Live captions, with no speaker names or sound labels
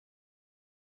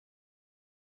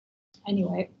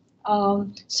anyway.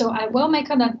 So I will make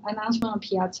an announcement on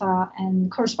Piazza,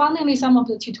 and correspondingly, some of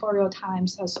the tutorial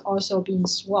times has also been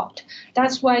swapped.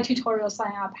 That's why tutorial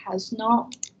sign up has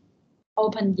not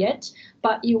opened yet,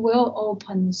 but it will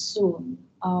open soon.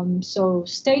 So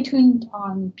stay tuned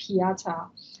on Piazza.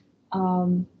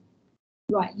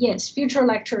 Right, yes, future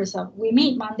lectures, we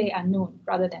meet Monday at noon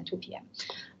rather than 2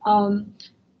 p.m.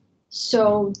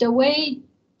 So the way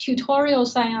tutorial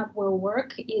sign up will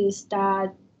work is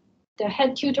that the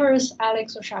head tutors,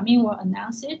 Alex or Shamin, will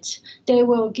announce it. They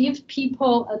will give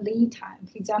people a lead time.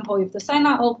 For example, if the sign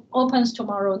up opens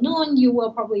tomorrow noon, you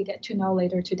will probably get to know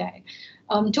later today.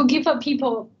 To give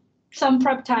people some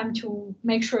prep time to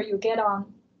make sure you get on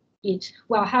it.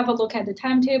 We'll have a look at the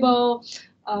timetable.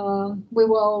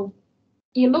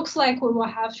 It looks like we will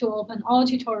have to open all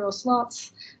tutorial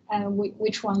slots and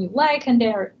which one you like, and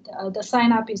there the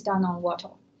sign up is done on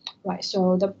Wattle. Right,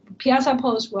 so the Piazza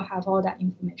post will have all that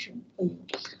information for you.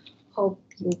 Hope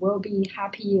you will be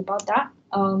happy about that.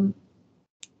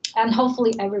 And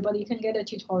hopefully everybody can get a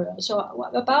tutorial. So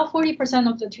about 40%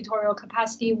 of the tutorial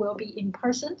capacity will be in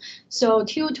person. So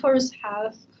tutors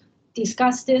have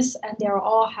discussed this and they're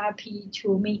all happy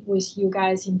to meet with you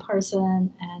guys in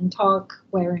person and talk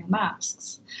wearing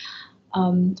masks.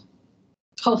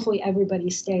 Hopefully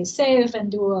everybody stays safe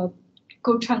and do a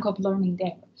good chunk of learning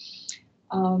there.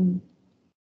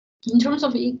 In terms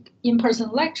of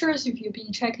in-person lectures, if you've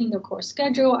been checking the course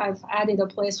schedule, I've added a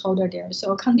placeholder there.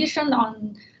 So conditioned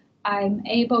on I'm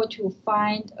able to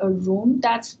find a room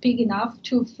that's big enough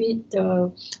to fit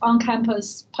the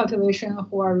on-campus population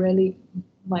who are really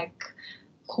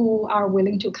who are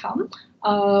willing to come.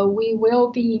 We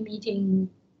will be meeting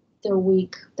the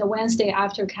Wednesday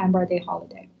after Canberra Day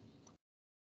holiday.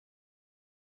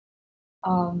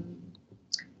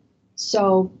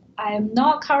 So I'm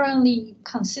not currently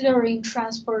considering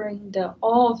transferring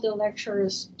all of the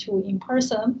lectures to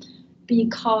in-person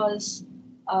because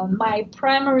my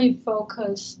primary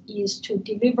focus is to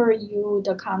deliver you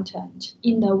the content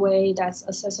in a way that's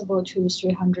accessible to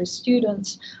 300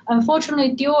 students.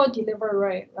 Unfortunately, dual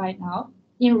delivery right now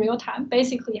in real time,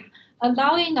 basically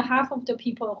allowing the half of the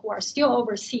people who are still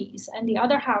overseas and the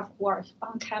other half who are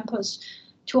on campus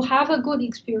to have a good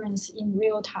experience in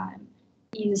real time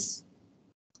is,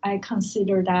 I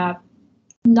consider that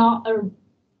not a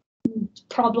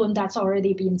problem that's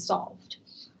already been solved.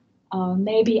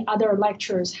 Maybe other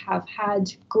lecturers have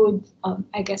had good,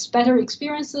 I guess, better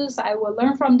experiences. I will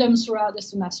learn from them throughout the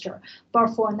semester.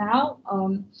 But for now,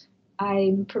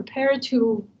 I'm prepared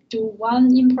to do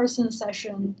one in-person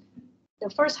session the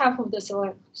first half of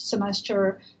the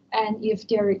semester. And if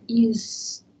there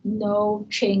is no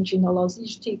change in the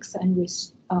logistics and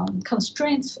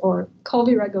constraints or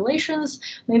COVID regulations,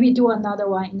 maybe do another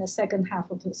one in the second half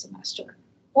of the semester.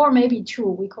 Or maybe two.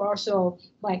 We could also,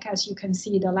 as you can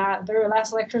see, the very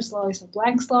last lecture slot is a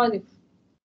blank slot. If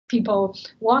people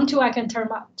want to, I can turn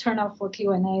up for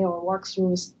Q&A or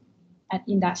walkthroughs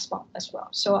in that spot as well.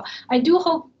 So I do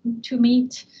hope to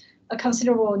meet a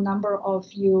considerable number of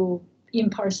you in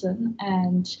person,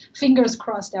 and fingers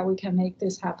crossed that we can make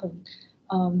this happen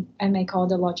and make all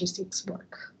the logistics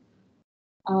work.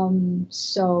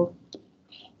 So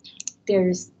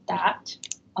there's that.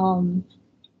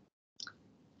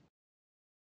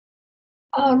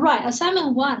 Right,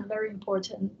 assignment 1, very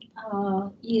important,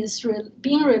 is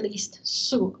being released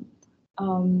soon,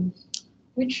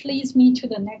 which leads me to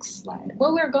the next slide.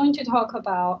 What we're going to talk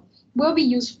about will be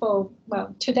useful,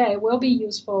 well, today will be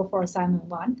useful for assignment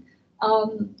 1.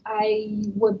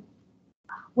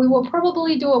 We will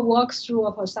probably do a walkthrough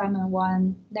of assignment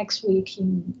 1 next week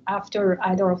after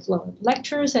either of the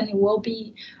lectures, and it will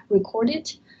be recorded.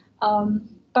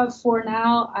 But for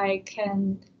now, I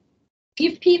can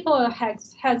give people a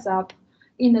heads up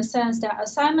in the sense that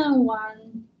assignment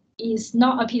 1 is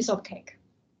not a piece of cake,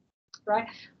 right?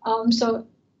 So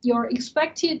you're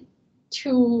expected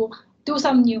to do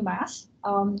some new math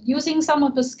using some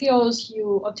of the skills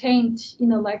you obtained in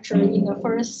the lecture in the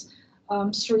first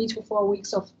 3 to 4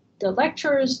 weeks of the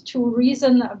lectures to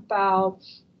reason about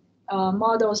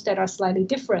models that are slightly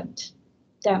different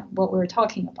than what we're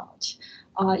talking about.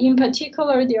 In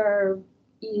particular, there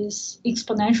is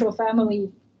exponential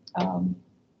family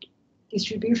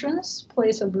distributions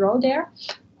plays a role there.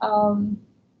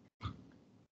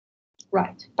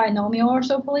 Right, binomial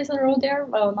also plays a role there,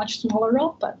 a much smaller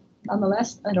role, but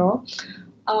nonetheless a role.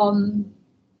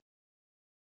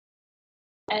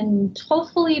 And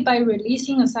hopefully by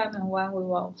releasing assignment 1, we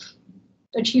will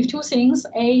achieve 2 things.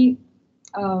 A,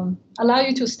 allow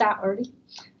you to start early,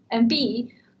 and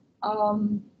B,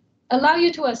 allow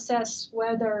you to assess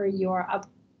whether you're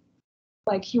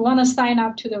like you want to sign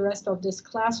up to the rest of this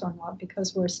class or not,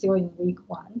 because we're still in week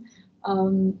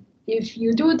 1. If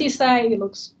you do decide it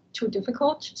looks too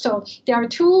difficult, so there are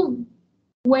two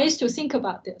ways to think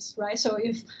about this, right? So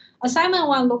if assignment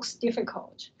 1 looks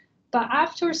difficult, but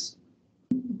after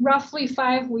roughly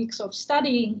 5 weeks of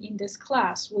studying in this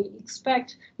class, we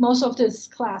expect most of this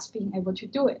class being able to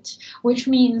do it, which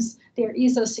means there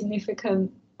is a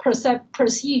significant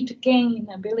perceived gain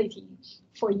in ability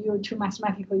for you to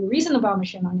mathematically reason about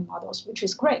machine learning models, which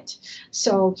is great.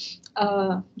 So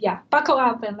yeah, buckle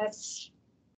up and let's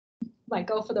like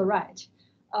go for the ride.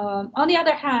 On the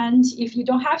other hand, if you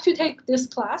don't have to take this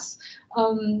class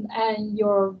and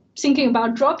you're thinking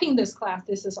about dropping this class,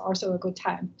 this is also a good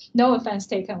time. No offense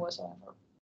taken whatsoever.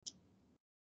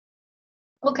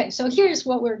 Okay, so here's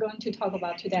what we're going to talk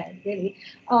about today, really.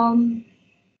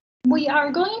 We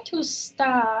are going to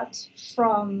start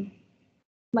from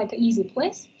like an easy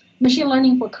place, machine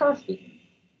learning for curve fitting.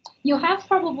 You have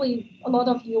probably, a lot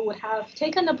of you would have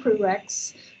taken the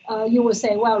prereqs. You would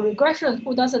say, well, regression,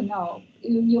 who doesn't know?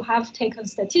 You have taken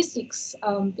statistics.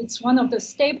 It's one of the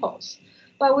staples.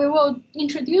 But we will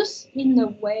introduce in a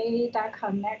way that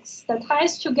connects, that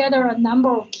ties together a number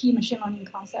of key machine learning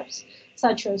concepts,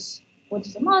 such as what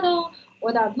is a model,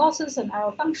 what are losses and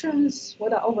error functions,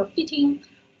 what are overfitting,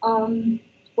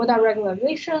 what are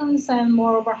regularizations, and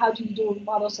moreover, how do you do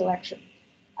model selection.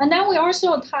 And then we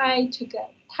also tie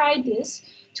this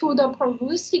to the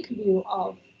probabilistic view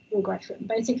of regression.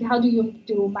 Basically, how do you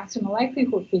do maximum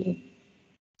likelihood fitting?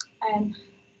 And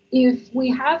if we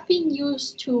have been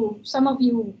used to, some of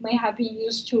you may have been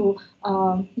used to,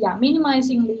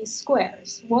 minimizing least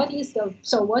squares. What is the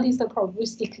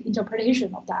probabilistic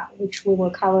interpretation of that, which we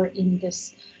will cover in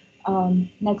this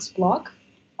next block,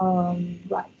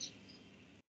 right?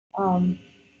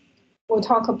 We'll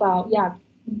talk about,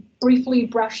 briefly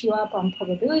brush you up on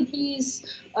probabilities,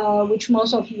 which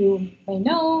most of you may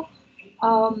know,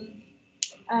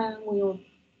 and we'll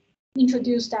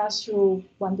introduce that through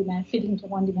fitting to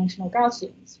one-dimensional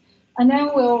Gaussians. And then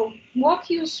we'll walk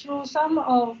you through some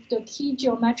of the key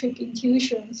geometric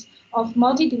intuitions of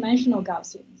multidimensional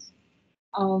Gaussians.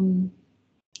 And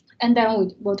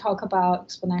then we'll talk about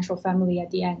exponential family at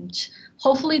the end.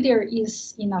 Hopefully there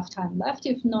is enough time left.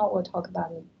 If not, we'll talk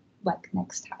about it like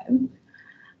next time.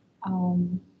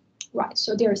 Right,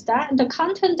 so there's that. And the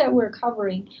content that we're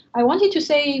covering, I wanted to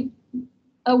say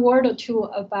a word or two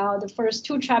about the first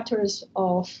 2 chapters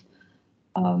of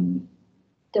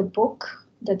the book,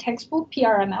 the textbook,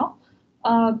 PRML.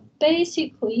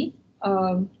 Basically,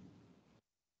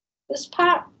 this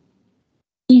part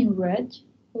in red,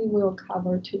 we will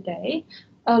cover today,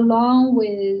 along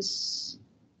with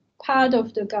part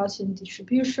of the Gaussian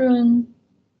distribution,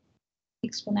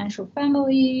 exponential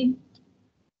family.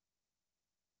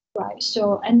 Right,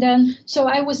 so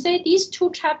I would say these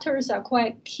 2 chapters are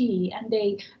quite key, and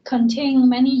they contain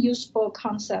many useful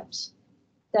concepts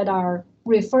that are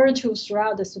referred to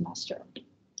throughout the semester.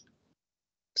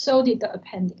 So did the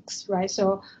appendix, right?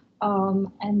 So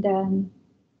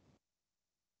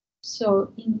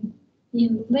so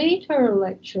in later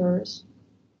lectures,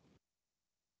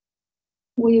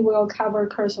 we will cover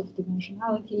curves of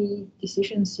dimensionality,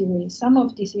 decision theory, sum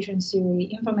of decision theory,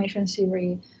 information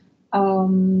theory,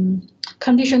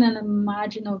 condition and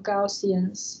marginal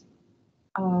Gaussians,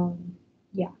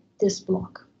 this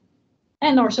block.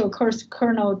 And also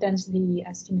kernel density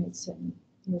estimates and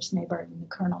nearest neighbor in the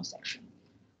kernel section.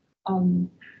 In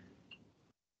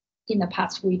the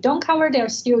parts we don't cover, they're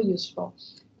still useful.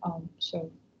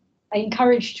 So I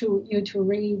encourage you to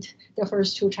read the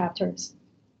first 2 chapters.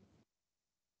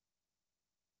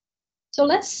 So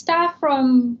let's start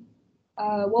from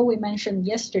what we mentioned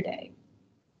yesterday.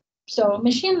 So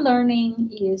machine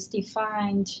learning is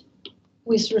defined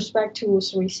with respect to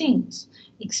 3 things: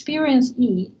 experience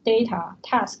E, data,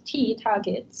 task T,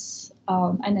 targets,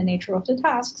 and the nature of the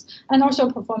tasks, and also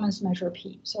performance measure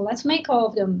P. So let's make all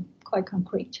of them quite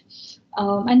concrete,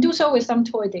 and do so with some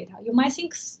toy data. You might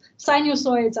think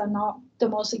sinusoids are not the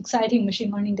most exciting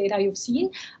machine learning data you've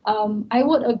seen. I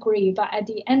would agree, but at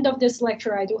the end of this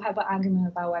lecture, I do have an argument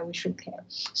about why we should care.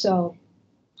 So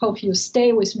hope you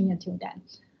stay with me until then.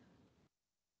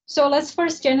 So let's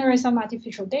first generate some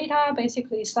artificial data,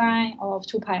 basically sine of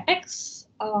 2 pi x,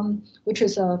 which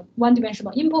is a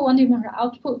one-dimensional input, one-dimensional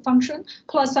output function,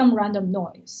 plus some random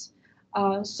noise.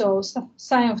 So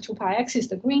sine of 2 pi x is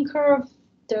the green curve.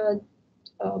 The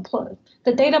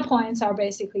data points are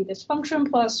basically this function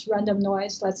plus random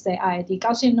noise, let's say the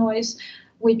Gaussian noise,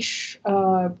 which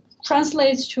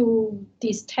translates to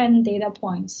these 10 data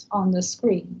points on the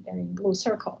screen. They're in blue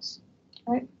circles,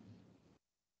 right?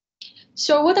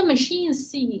 So what the machine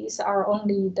sees are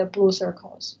only the blue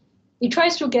circles. It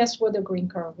tries to guess what the green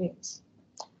curve is.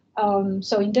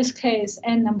 So in this case,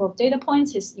 n number of data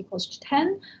points is equals to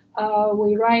 10.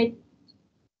 We write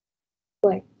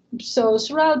like, so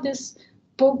throughout this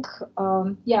book,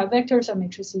 yeah, vectors and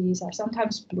matrices are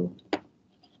sometimes blue,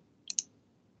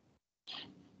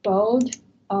 bold.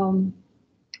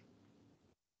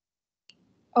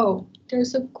 Oh,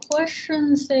 there's a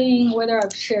question saying whether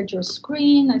I've shared your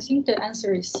screen. I think the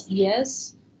answer is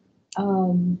yes,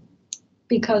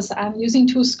 because I'm using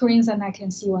two screens and I can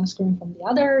see one screen from the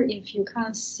other. If you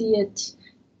can't see it,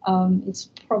 it's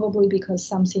probably because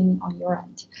something on your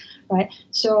end, right?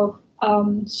 So,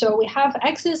 so we have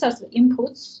x's as the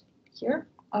inputs here,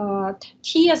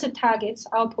 t as the targets,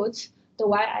 outputs, the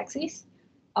y-axis.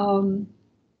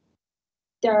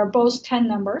 There are both 10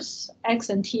 numbers. X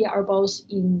and t are both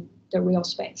in the real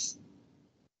space.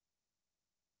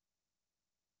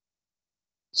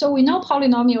 So we know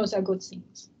polynomials are good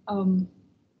things.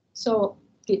 So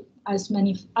as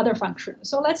many other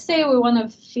functions. So let's say we want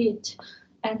to fit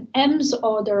an m's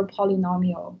order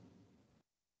polynomial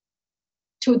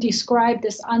to describe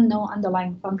this unknown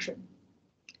underlying function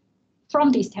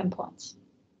from these 10 points.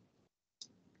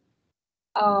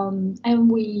 And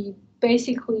we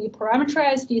basically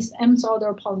parameterize this m's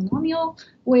order polynomial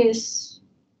with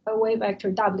a wave vector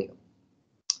w.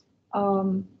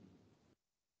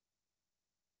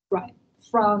 Right.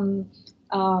 From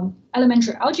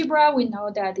elementary algebra, we know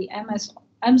that the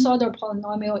m's order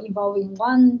polynomial involving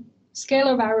one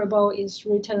scalar variable is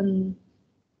written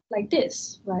like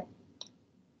this, right?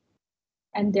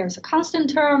 And there's a constant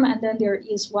term, and then there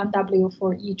is one w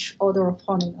for each order of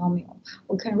polynomial.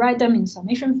 We can write them in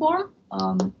summation form,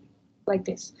 like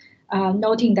this,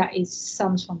 noting that it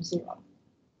sums from 0.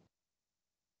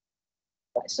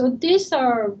 Right, so these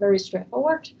are very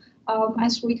straightforward.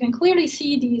 As we can clearly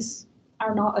see, these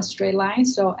are not a straight line,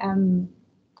 so m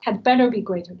had better be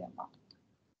greater than 1.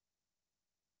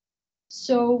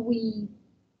 So we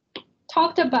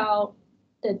talked about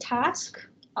the task,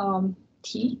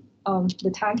 t,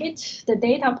 the target, the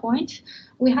data point.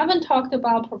 We haven't talked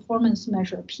about performance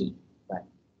measure p, right?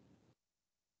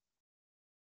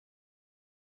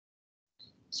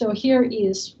 So here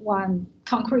is one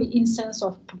concrete instance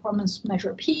of performance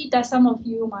measure p that some of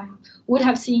you would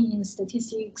have seen in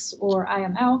statistics or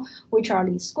IML, which are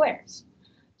these squares.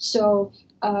 So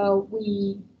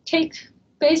we take,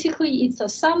 basically it's a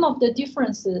sum of the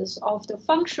differences of the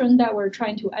function that we're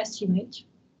trying to estimate.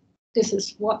 This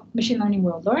is what machine learning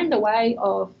will learn, the y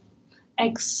of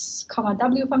x comma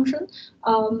w function.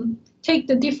 Take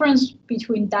the difference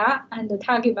between that and the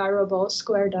target variable,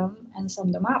 square them, and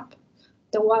sum them up.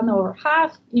 The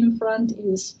 1/2 in front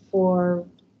is for,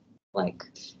 like,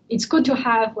 it's good to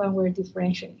have when we're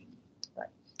differentiating,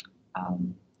 right?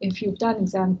 If you've done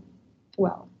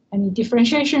any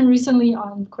differentiation recently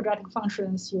on quadratic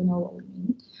functions, you know what we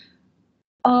mean.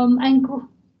 And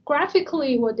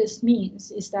graphically, what this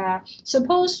means is that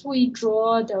suppose we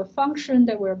draw the function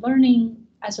that we're learning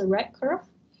as a red curve.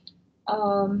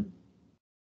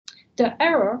 The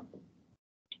error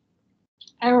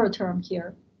term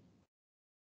here,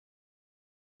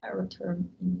 error term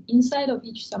inside of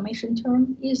each summation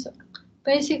term is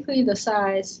basically the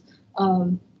size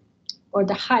or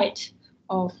the height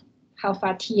of how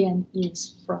far Tn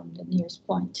is from the nearest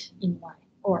point in y,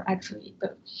 or actually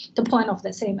the point of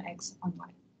the same x on y.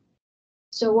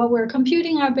 So what we're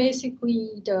computing are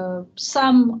basically the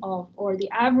sum of, or the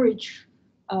average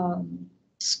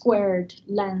squared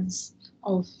lengths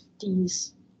of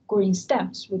these green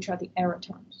stems, which are the error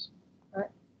terms,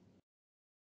 right?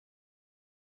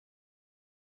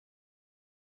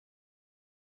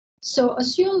 So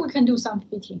assume we can do some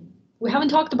fitting. We haven't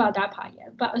talked about that part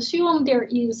yet, but assume there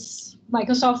is like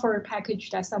a software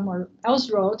package that somewhere else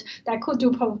wrote that could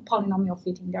do polynomial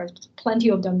fitting. There's plenty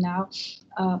of them now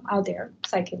out there,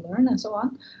 scikit-learn and so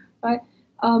on, right?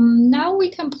 Now we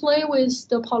can play with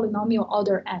the polynomial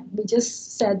order n. We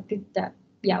just said that,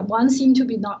 yeah, 1 seemed to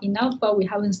be not enough, but we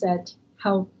haven't said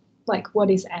how, like, what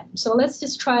is m. So let's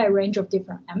just try a range of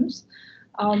different m's.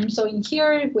 So in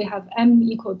here, we have m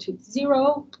equal to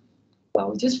 0.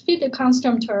 Well, we just fit the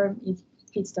constant term, it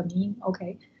fits the mean,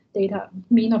 okay. Data,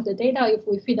 mean of the data, if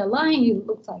we fit a line, it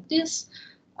looks like this.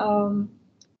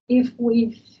 If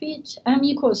we fit m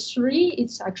equals 3,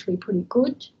 it's actually pretty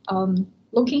good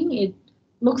looking. It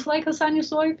looks like a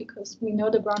sinusoid because we know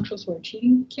the ground truths were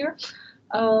cheating here.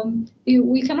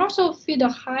 We can also fit a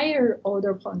higher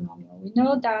order polynomial. We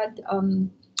know that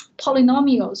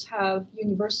polynomials have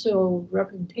universal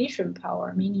representation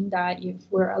power, meaning that if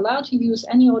we're allowed to use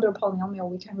any order polynomial,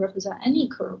 we can represent any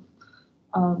curve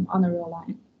on the real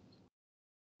line.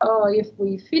 If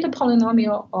we fit a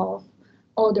polynomial of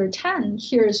order 10,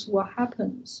 here's what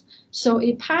happens. So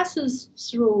it passes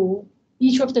through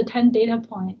each of the 10 data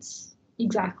points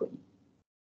exactly.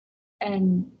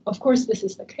 And of course, this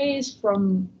is the case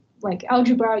from like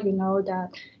algebra, you know that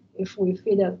if we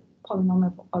fit a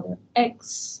polynomial of order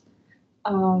x,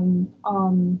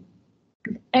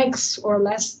 x or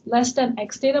less than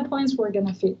x data points, we're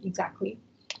gonna fit exactly.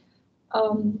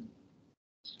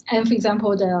 And for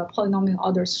example, the polynomial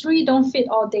order 3 don't fit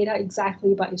all data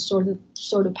exactly, but it sort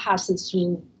of passes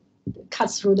through,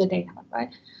 cuts through the data,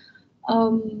 right?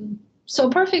 So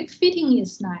perfect fitting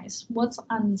is nice. What's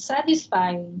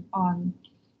unsatisfying on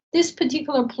this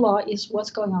particular plot is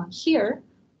what's going on here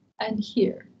and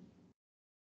here,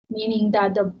 meaning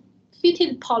that the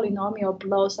fitted polynomial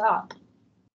blows up,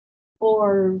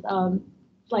 or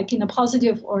like in a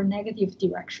positive or negative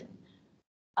direction.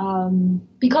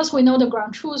 Because we know the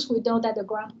ground truth, we know that the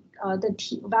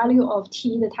value of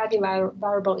t, the target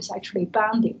variable, is actually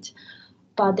bounded,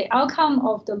 but the outcome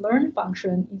of the learn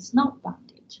function is not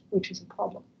bounded, which is a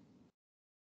problem.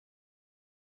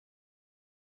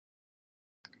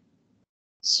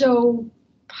 So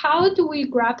how do we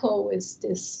grapple with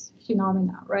this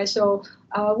phenomena, right? So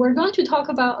we're going to talk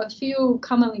about a few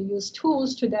commonly used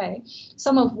tools today,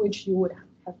 some of which you would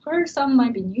have heard, some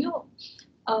might be new.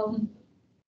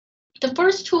 The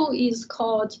first tool is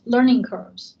called learning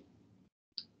curves.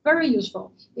 Very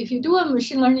useful. If you do a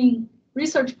machine learning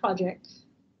research project,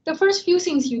 the first few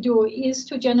things you do is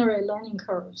to generate learning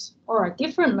curves or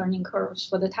different learning curves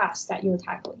for the task that you're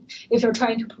tackling. If you're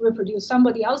trying to reproduce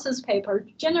somebody else's paper,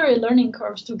 generate learning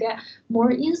curves to get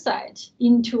more insight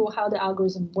into how the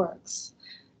algorithm works,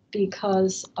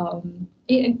 because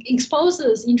it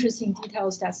exposes interesting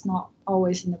details that's not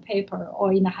always in the paper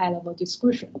or in the high-level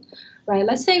description, right?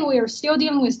 Let's say we are still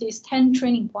dealing with these 10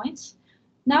 training points.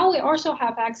 Now we also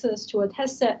have access to a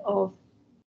test set of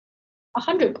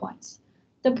 100 points.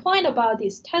 The point about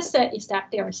this test set is that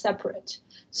they are separate.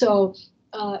 So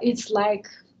it's like,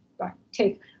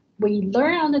 we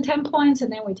learn on the 10 points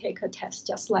and then we take a test,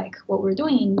 just like what we're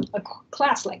doing in a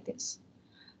class like this.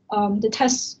 The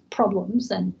test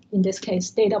problems, and in this case,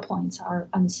 data points, are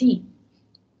unseen.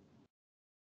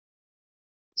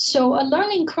 So a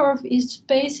learning curve is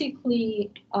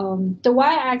basically, the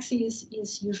y-axis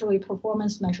is usually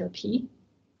performance measure P.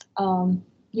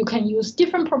 You can use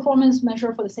different performance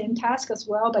measure for the same task as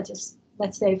well, but just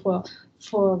let's say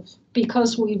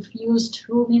because we've used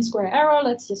rule mean square error,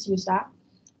 let's just use that.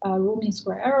 Rule mean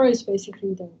square error is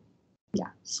basically the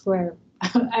square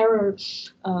error,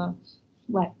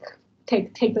 like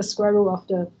take the square root of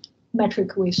the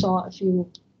metric we saw a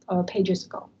few pages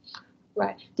ago,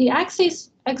 right? The axis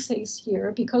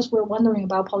here, because we're wondering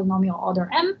about polynomial order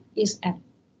m, is n.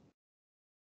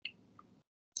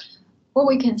 What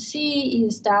we can see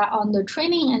is that on the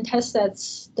training and test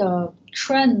sets, the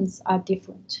trends are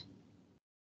different,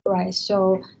 right?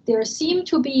 So there seems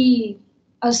to be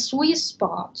a sweet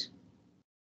spot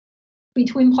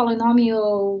between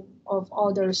polynomial of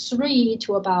order 3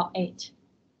 to about 8.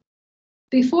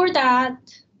 Before that,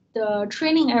 the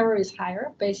training error is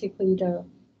higher, basically the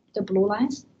blue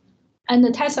lines, and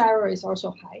the test error is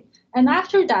also high. And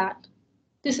after that,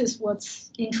 this is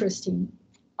what's interesting.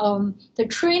 The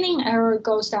training error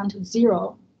goes down to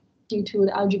 0 due to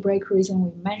the algebraic reason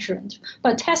we mentioned,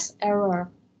 but test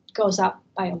error goes up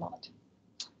by a lot,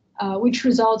 which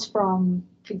results from,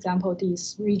 for example,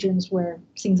 these regions where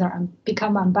things are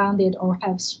become unbounded or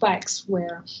have spikes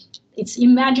where it's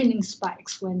imagining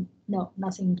spikes when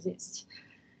nothing exists.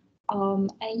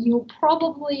 And you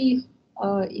probably,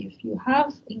 if you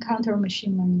have encountered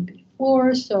machine learning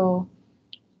before, so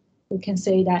we can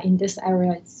say that in this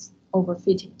area it's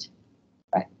overfitted,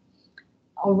 right?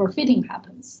 Overfitting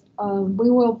happens.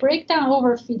 We will break down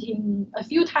overfitting a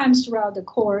few times throughout the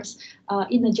course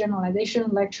in the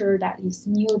generalization lecture that is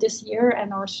new this year,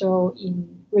 and also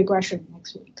in regression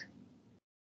next week.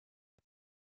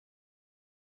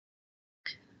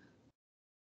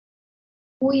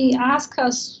 We ask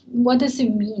us, what does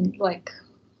it mean? Like,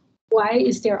 why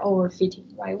is there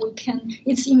overfitting, right?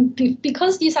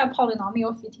 Because these are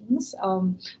polynomial fittings,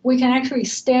 we can actually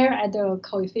stare at the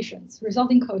coefficients,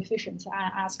 resulting coefficients,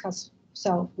 and ask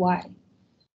ourselves why.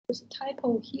 There's a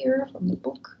typo here from the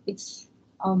book. It's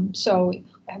so we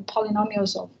have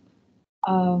polynomials of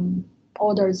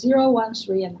order 0, 1,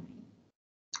 3, and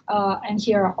 9. And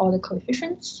here are all the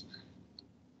coefficients.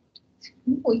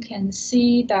 We can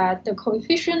see that the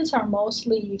coefficients are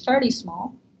mostly fairly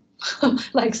small.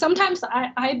 Like sometimes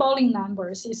eyeballing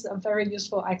numbers is a very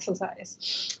useful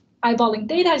exercise. Eyeballing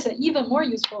data is an even more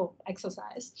useful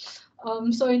exercise.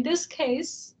 So in this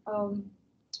case,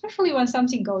 especially when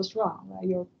something goes wrong, right,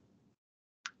 you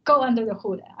go under the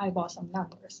hood and eyeball some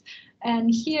numbers. And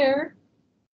here,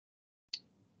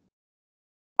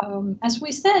 as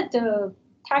we said, the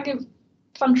target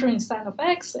function is sin of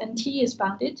x and t is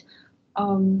bounded.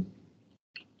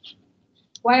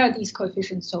 Why are these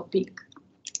coefficients so big?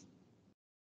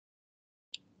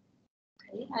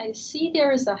 Okay, I see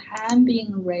there is a hand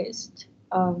being raised.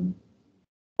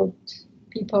 Would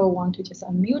people want to just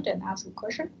unmute and ask a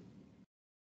question?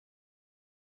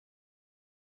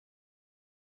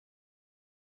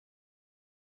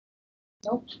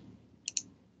 Nope.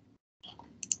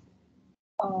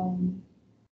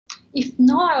 If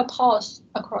not, I'll pause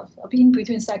across in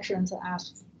between sections and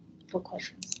ask for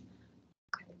questions.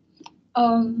 Okay.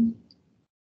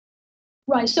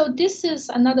 Right, so this is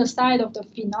another side of the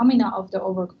phenomena of the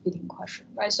overfitting question,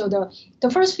 right? So the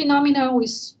first phenomena we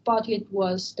spotted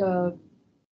was the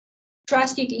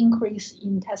drastic increase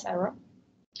in test error.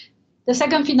 The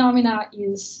second phenomena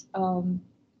is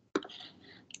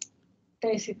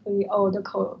basically, the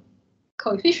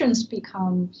coefficients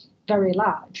become very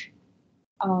large,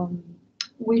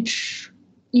 which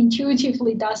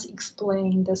intuitively does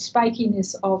explain the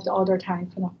spikiness of the order time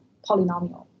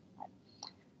polynomial.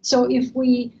 So if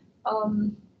we,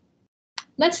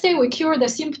 let's say we cure the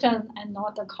symptom and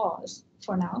not the cause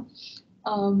for now.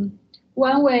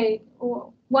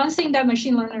 One thing that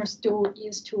machine learners do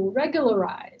is to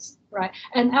regularize, right?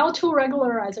 And L2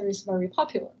 regularizer is very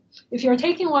popular. If you're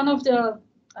taking one of the,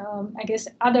 I guess,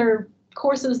 other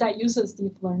courses that uses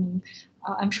deep learning,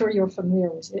 I'm sure you're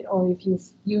familiar with it. Or if you've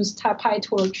used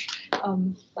PyTorch,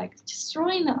 like just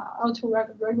throwing an L2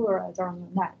 regularizer on your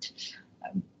net,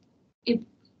 it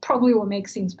probably will make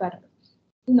things better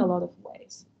in a lot of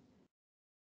ways.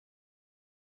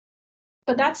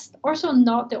 But that's also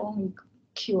not the only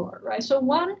cure, right? So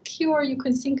one cure you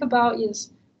can think about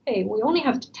is, hey, we only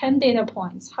have 10 data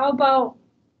points. How about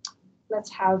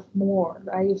let's have more,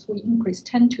 right? If we increase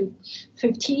 10 to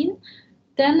 15,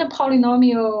 then the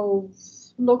polynomial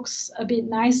looks a bit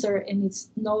nicer and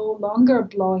it's no longer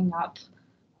blowing up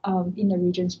in the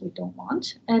regions we don't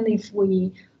want. And if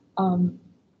we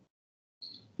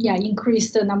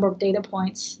increase the number of data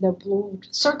points, the blue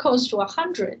circles to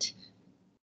 100,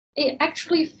 it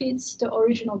actually fits the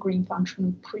original green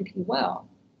function pretty well.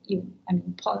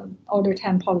 Order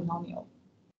 10 polynomial.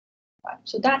 Right.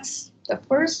 So that's the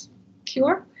first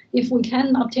cure. If we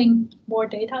can obtain more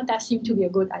data, that seems to be a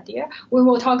good idea. We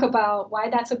will talk about why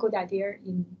that's a good idea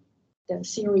in the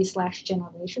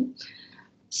series/generation.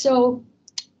 So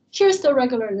here's the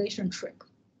regularization trick.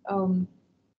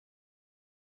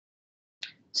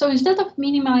 So instead of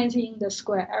minimizing the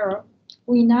square error,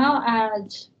 we now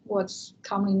add what's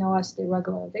commonly known as the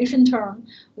regularization term.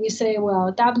 We say,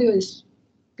 well, W is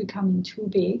becoming too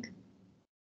big.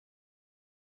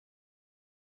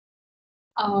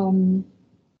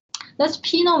 Let's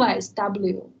penalize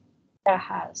W that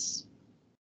has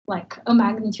like a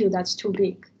magnitude that's too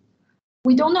big.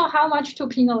 We don't know how much to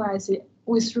penalize it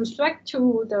with respect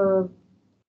to the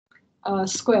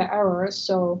square error.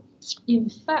 So in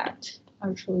fact,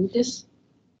 actually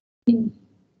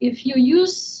if you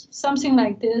use something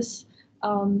like this,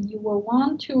 you will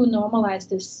want to normalize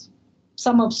this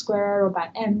sum of square error by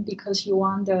n because you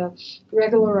want the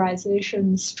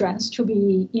regularization strength to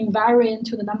be invariant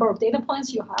to the number of data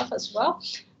points you have as well.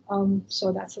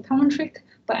 So that's a common trick.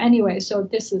 But anyway, so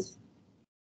this is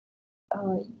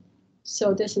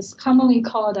commonly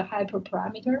called a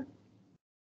hyperparameter.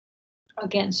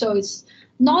 Again, so it's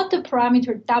not the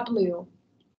parameter W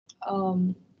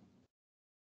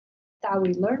that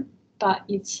we learn, but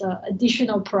it's an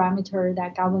additional parameter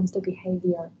that governs the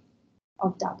behavior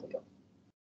of W.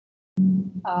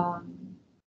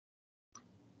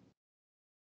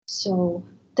 So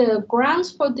the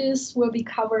grounds for this will be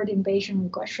covered in Bayesian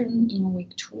regression in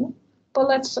week 2, but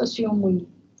let's assume we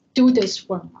do this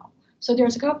for now. So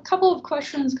there's a couple of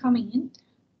questions coming in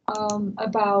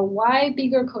about why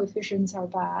bigger coefficients are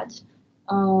bad,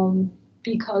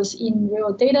 because in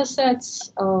real data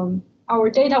sets, our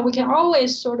data, we can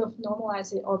always sort of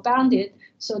normalize it or bound it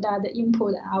so that the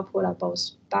input and output are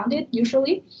both bounded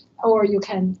usually, or you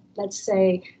can, let's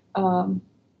say,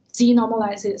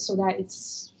 z-normalize it so that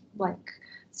it's like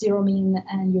zero mean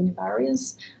and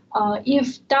univariance.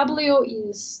 If W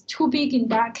is too big in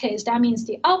that case, that means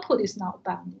the output is not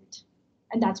bounded,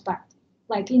 and that's bad.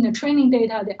 Like in the training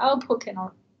data, the output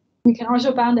we can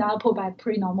also bound the output by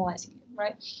pre-normalizing it,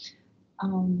 right?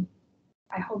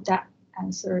 I hope that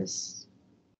answers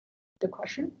the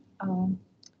question.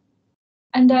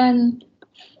 And then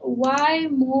why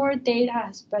more data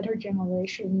has better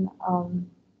generation?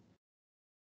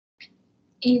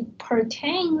 it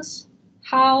pertains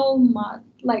how much,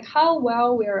 like how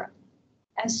well we're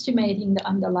estimating the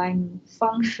underlying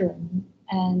function,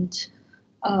 and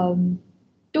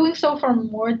doing so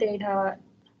from more data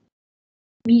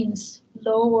means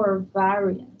lower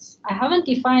variance. I haven't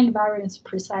defined variance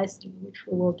precisely, which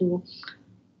we will do.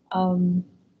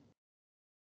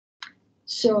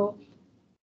 So,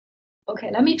 okay,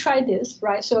 let me try this,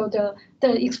 right? So the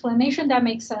explanation that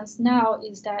makes sense now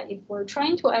is that if we're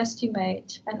trying to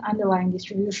estimate an underlying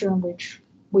distribution, which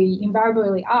we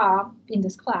invariably are in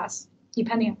this class,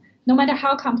 depending, no matter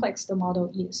how complex the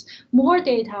model is, more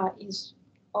data is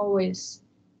always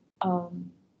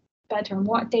better.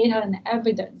 More data and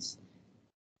evidence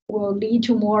will lead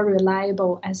to more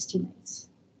reliable estimates.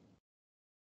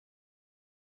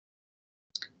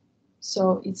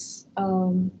 So it's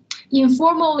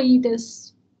informally,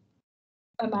 this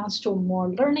amounts to more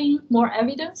learning, more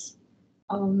evidence.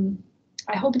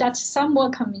 I hope that's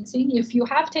somewhat convincing. If you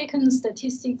have taken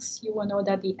statistics, you will know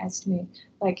that the estimate,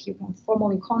 like you can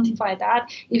formally quantify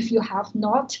that. If you have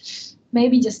not,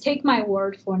 maybe just take my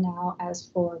word for now as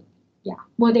for, yeah,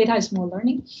 more data is more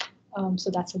learning. So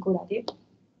that's a good idea.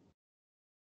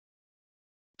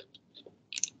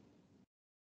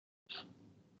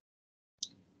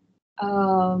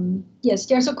 Yes,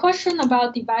 there's a question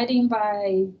about dividing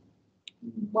by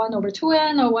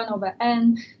 1/2n or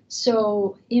 1/n.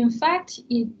 So in fact,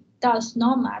 it does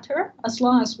not matter as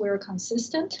long as we're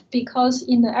consistent, because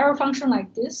in the error function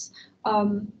like this,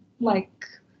 like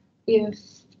if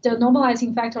the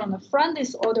normalizing factor on the front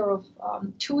is order of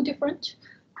 2 different,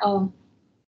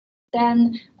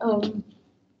 then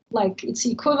like it's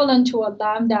equivalent to a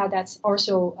lambda that's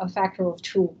also a factor of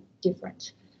 2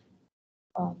 different.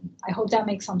 I hope that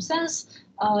makes some sense.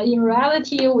 In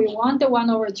reality, we want the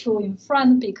 1/2 in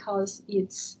front because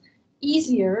it's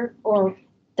easier, or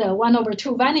the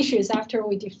 1/2 vanishes after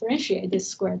we differentiate this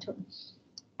square term.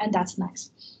 And that's nice.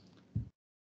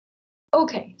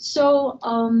 Okay, so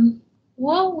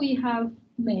what we have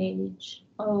made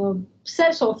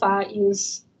said so far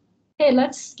is, hey,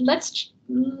 let's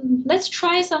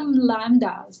try some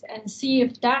lambdas and see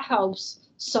if that helps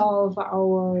solve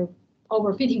our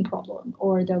overfitting problem,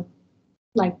 or the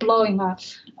like blowing up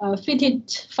fitted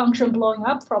function blowing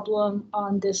up problem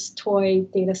on this toy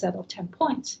data set of 10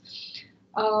 points.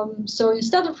 So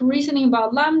instead of reasoning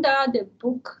about lambda, the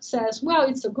book says, well,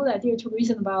 it's a good idea to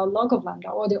reason about log of lambda,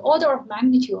 or the order of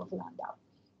magnitude of lambda.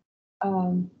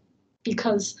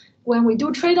 Because when we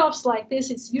do trade-offs like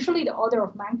this, it's usually the order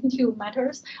of magnitude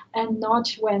matters, and not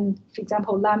when, for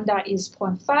example, lambda is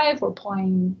 0.5 or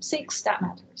 0.6, that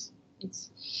matters.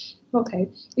 It's okay.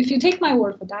 If you take my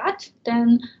word for that,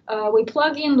 then we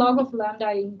plug in log of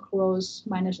lambda equals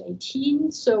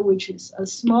 -18, so which is a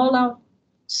smaller,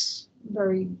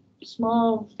 very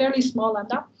small, fairly small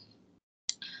lambda.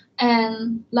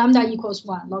 And lambda equals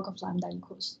 1, log of lambda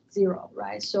equals 0,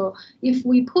 right? So if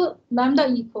we put lambda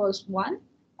equals 1,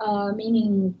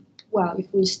 meaning, well, if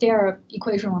we stare at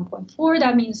equation 1.4,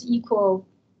 that means equal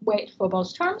weight for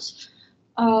both terms.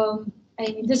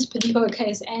 And in this particular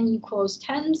case, n equals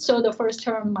 10, so the first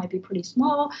term might be pretty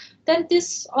small. Then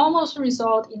this almost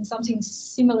results in something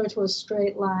similar to a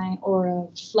straight line or a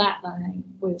flat line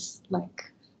with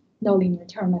like no linear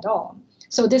term at all.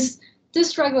 So this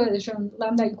regulation,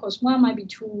 lambda equals 1, might be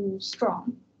too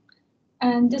strong.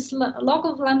 And this log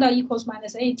of lambda equals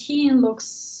 -18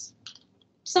 looks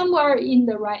somewhere in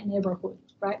the right neighborhood,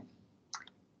 right?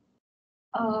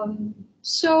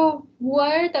 So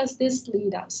where does this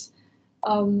lead us?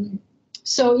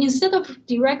 So instead of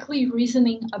directly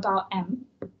reasoning about m,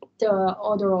 the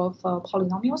order of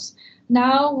polynomials,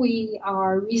 now we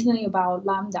are reasoning about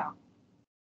lambda,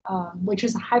 which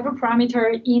is a hyperparameter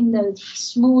in the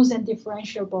smooth and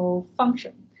differentiable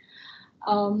function.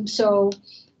 So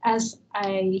as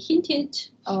I hinted,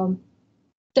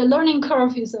 the learning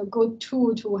curve is a good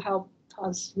tool to help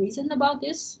us reason about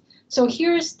this. So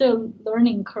here's the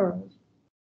learning curve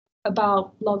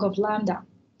about log of lambda.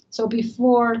 So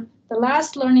before, the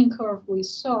last learning curve we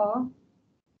saw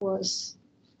was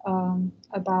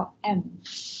about m,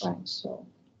 right? So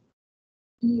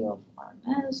E of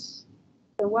RMS,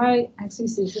 the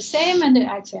y-axis is the same and the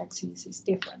x-axis is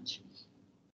different.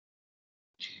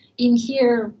 In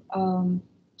here,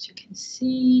 as you can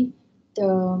see,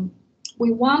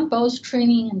 we want both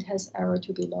training and test error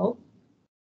to be low.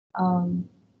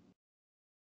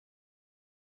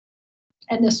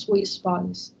 And the sweet spot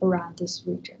is around this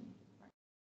region.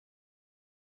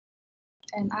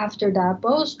 And after that,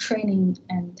 both training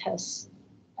and test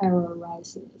error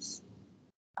rises.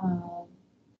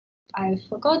 I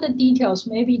forgot the details.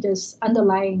 Maybe this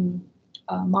underlying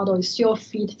model is still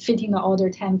fitting the order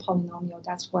 10 polynomial.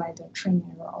 That's why the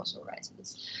training error also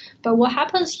rises. But what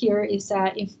happens here is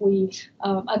that if we,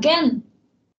 again,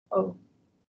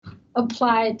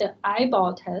 apply the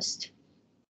eyeball test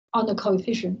on the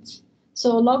coefficients,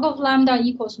 so log of lambda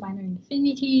equals minus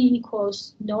infinity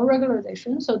equals no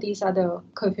regularization. So these are the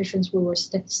coefficients we were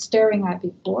staring at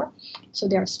before. So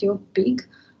they are still big.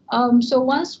 So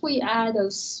once we add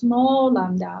a small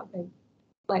lambda,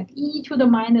 like e to the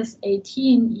minus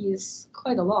 18 is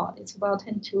quite a lot. It's about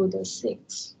 10 to the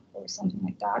 6 or something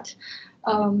like that.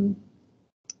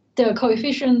 The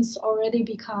coefficients already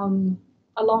become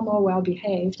a lot more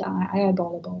well-behaved,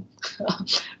 eyeballable,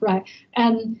 right?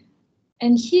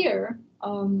 And here,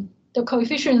 the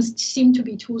coefficients seem to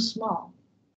be too small,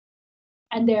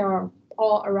 and they are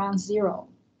all around 0.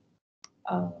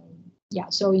 Yeah,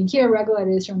 so in here,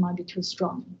 regularization might be too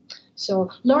strong. So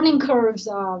learning curves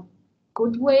are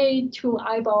good way to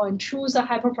eyeball and choose a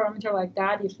hyperparameter like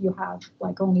that if you have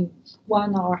like only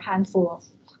one or a handful of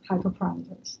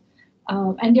hyperparameters.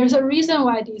 And there's a reason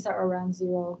why these are around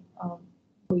 0,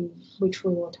 which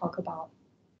we will talk about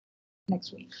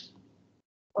next week.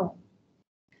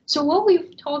 So what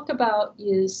we've talked about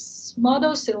is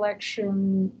model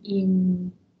selection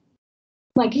in,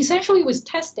 like, essentially with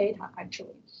test data,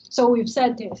 actually. So we've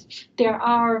said this, there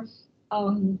are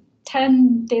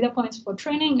 10 data points for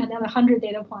training and then 100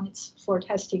 data points for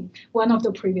testing, one of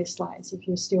the previous slides, if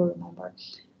you still remember.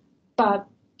 But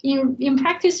in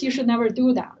practice, you should never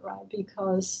do that, right?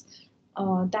 Because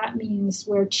that means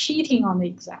we're cheating on the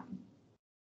exam,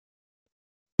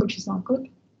 which is not good.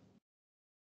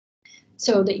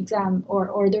 So the exam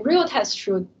or the real test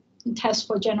should test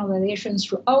for generalizations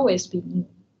should always be new.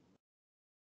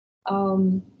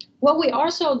 What we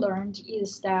also learned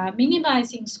is that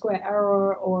minimizing square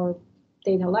error or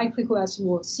data likelihood, as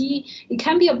we'll see, it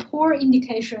can be a poor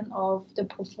indication of the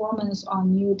performance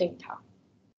on new data.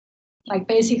 Like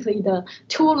basically the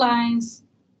 2 lines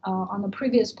on the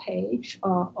previous page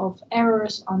of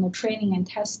errors on the training and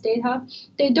test data,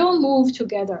 they don't move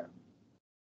together.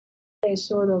 They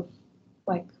sort of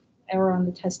like error on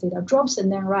the test data drops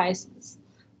and then rises.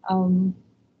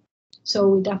 So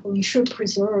we definitely should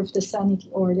preserve the sanity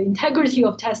or the integrity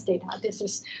of test data. This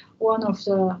is one of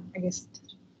the, I guess,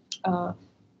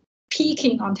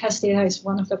 peaking on test data is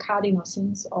one of the cardinal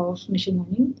sins of machine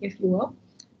learning, if you will.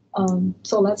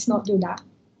 So let's not do that.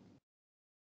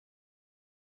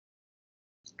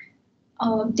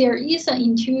 There is an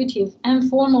intuitive and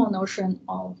formal notion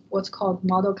of what's called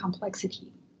model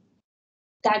complexity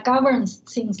that governs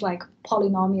things like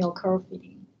polynomial curve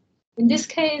fitting. In this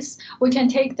case, we can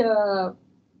take the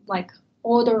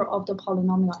order of the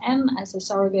polynomial m as a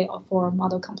surrogate for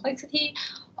model complexity.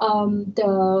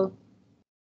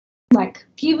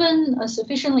 Given a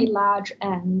sufficiently large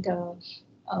and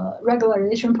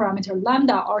regularization parameter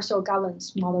lambda also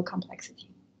governs model complexity.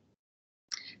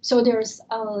 So there's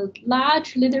a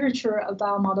large literature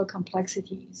about model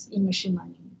complexities in machine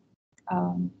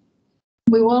learning.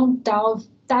 We won't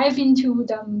dive into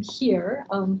them here.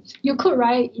 You could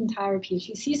write entire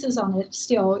PhD thesis on it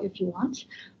still if you want.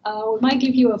 We might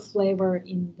give you a flavor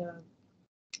in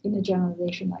the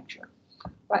generalization lecture.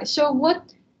 Right. So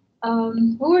what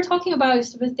we're talking about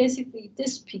is basically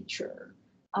this picture.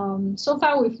 So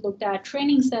far we've looked at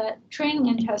training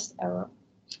and test error.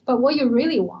 But what you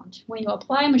really want when you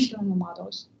apply machine learning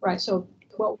models, right? So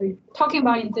what we're talking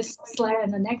about in this slide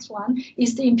and the next one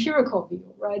is the empirical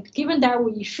view, right? Given that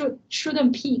we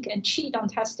shouldn't peek and cheat on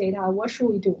test data, what should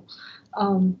we do?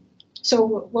 So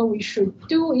what we should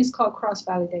do is called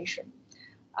cross-validation.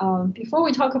 Before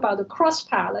we talk about the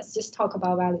cross-path, let's just talk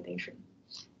about validation.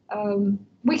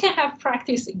 We can have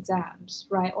practice exams,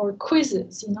 right, or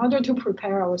quizzes in order to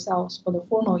prepare ourselves for the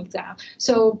formal exam.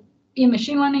 So in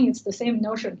machine learning, it's the same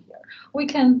notion here. We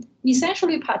can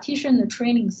essentially partition the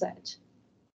training set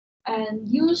and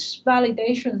use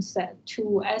validation set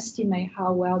to estimate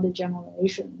how well the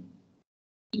generalization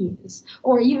is,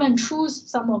 or even choose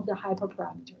some of the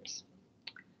hyperparameters.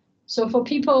 So for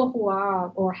people who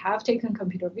are or have taken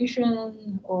computer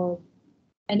vision or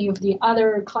any of the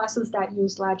other classes that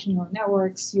use large neural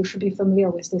networks, you should be familiar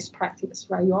with this practice,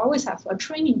 right? You always have a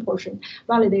training portion,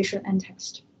 validation, and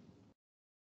test.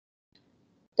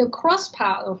 The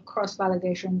cross-path of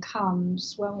cross-validation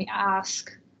comes when we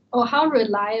ask, how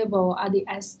reliable are the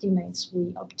estimates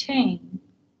we obtain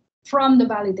from the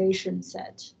validation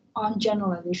set on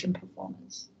generalization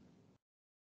performance?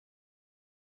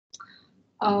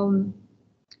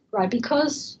 Right,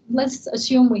 because let's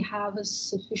assume we have a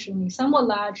sufficiently somewhat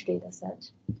large data set.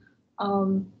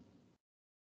 And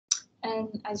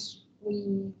as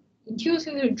we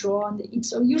intuitively drawn,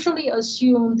 it's usually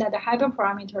assumed that the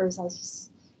hyperparameters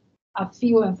are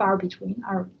few and far between.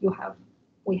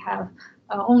 We have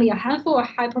only a handful of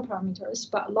hyperparameters,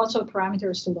 but lots of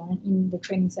parameters to learn in the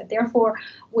training set. Therefore,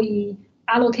 we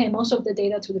allocate most of the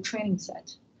data to the training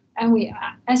set, and we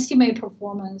estimate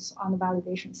performance on the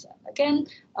validation set. Again,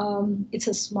 it's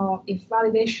a small, if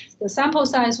validation, the sample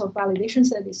size of validation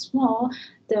set is small,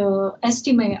 the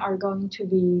estimate are going to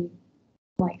be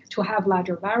like to have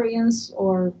larger variance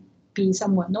or be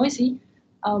somewhat noisy.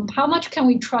 How much can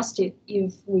we trust it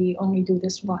if we only do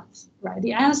this once, right?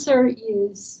 The answer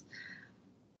is,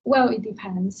 well, it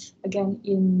depends. Again,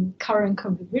 in current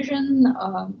computer vision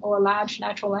or large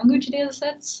natural language data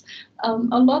sets, a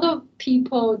lot of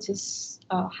people just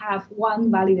have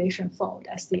one validation fault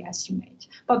as the estimate.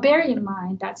 But bear in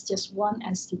mind, that's just one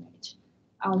estimate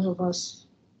out of a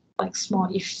like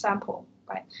small-ish sample,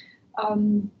 right?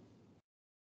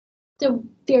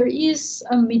 There is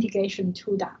a mitigation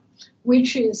to that,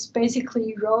 which is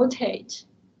basically rotate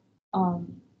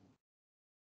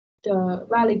the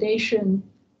validation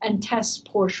and test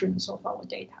portions of our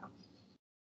data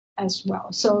as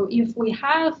well. So if we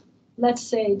have, let's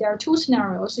say there are two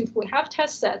scenarios. If we have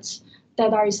test sets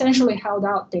that are essentially held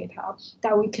out data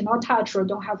that we cannot touch or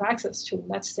don't have access to,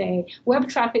 let's say web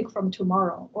traffic from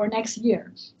tomorrow or next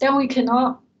year, then we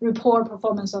cannot report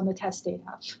performance on the test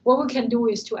data. What we can do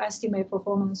is to estimate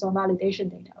performance on validation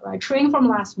data, right? Train from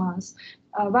last month,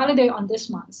 validate on this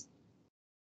month,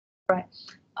 right?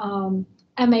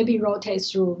 And maybe rotate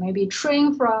through, maybe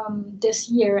train from this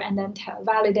year and then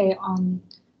validate on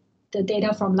the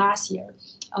data from last year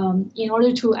in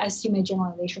order to estimate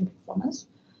generalization performance.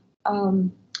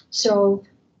 So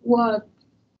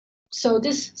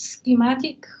this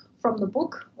schematic from the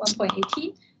book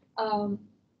 1.18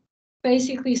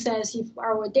 basically says if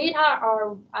our data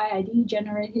are IID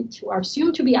generated to are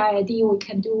assumed to be IID, we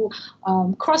can do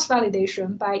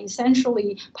cross-validation by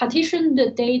essentially partition the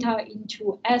data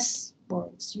into S, or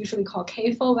it's usually called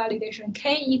K-fold validation,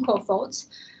 K equal folds,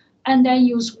 and then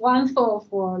use one fold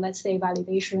for, let's say,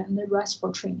 validation and the rest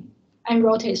for training, and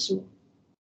rotate through.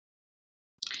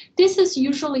 This is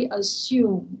usually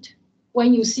assumed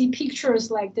when you see pictures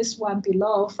like this one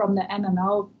below from the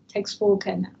MML textbook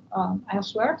and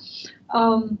elsewhere.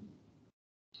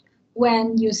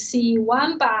 When you see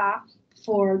one bar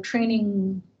for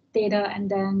training data and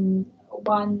then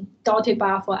one dotted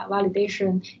bar for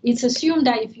validation, it's assumed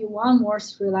that if you want more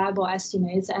reliable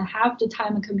estimates and have the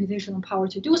time and computational power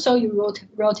to do so, you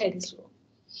rotate it through.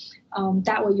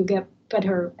 That way you get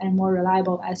better and more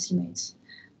reliable estimates.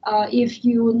 If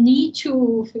you need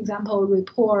to, for example,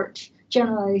 report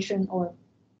generalization or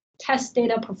test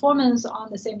data performance on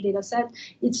the same data set,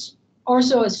 it's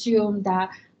also assumed that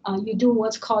you do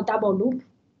what's called double loop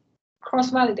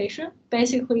cross-validation.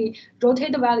 Basically,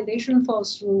 rotate the validation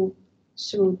flows through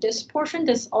this portion,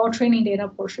 this all training data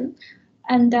portion,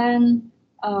 and then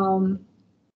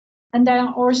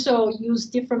also use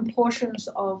different portions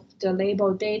of the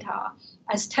labeled data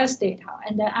as test data,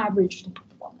 and then average the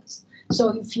performance. So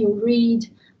if you read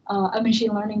a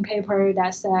machine learning paper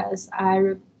that says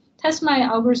I test my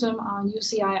algorithm on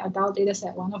UCI adult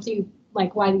dataset, one of the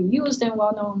like widely used and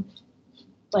well-known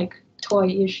like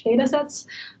toy-ish datasets.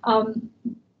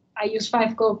 I use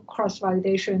 5-go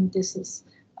cross-validation. This is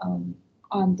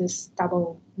on this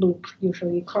double loop,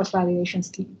 usually cross-validation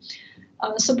scheme.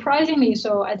 Surprisingly,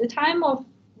 so at the time of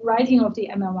writing of the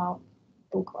MML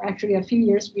book, or actually a few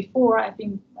years before, I've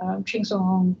been Ching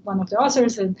Song, one of the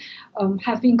authors, and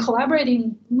have been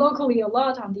collaborating locally a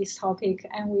lot on this topic.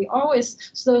 And we always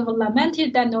sort of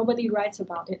lamented that nobody writes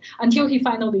about it until he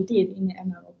finally did in the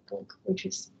MML book, which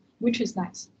is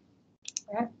nice,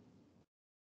 right?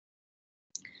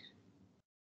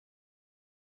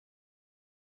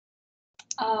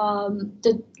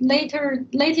 The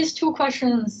latest two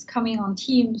questions coming on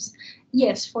Teams.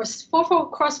 Yes, for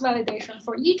cross-validation,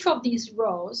 for each of these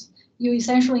rows, you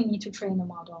essentially need to train the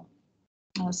model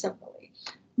separately.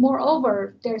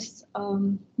 Moreover,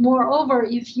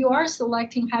 if you are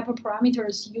selecting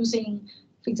hyperparameters using,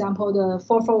 for example, the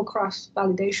 4-fold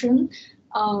cross-validation,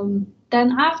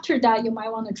 then after that, you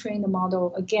might want to train the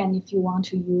model again if you want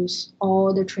to use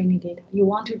all the training data. You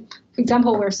want to, for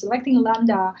example, we're selecting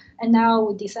lambda, and now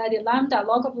we decided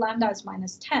log of lambda is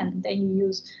 -10. Then you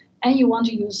use, and you want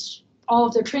to use all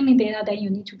of the training data, then you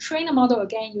need to train the model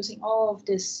again using all of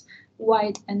this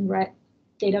white and red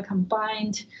data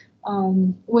combined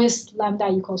with lambda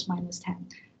equals -10.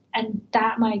 And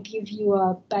that might give you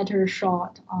a better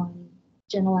shot on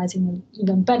generalizing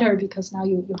even better because now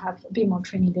you have a bit more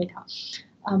training data.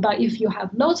 But if you have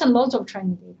loads and loads of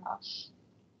training data,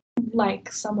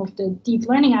 like some of the deep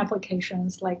learning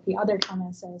applications, like the other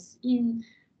comment says, in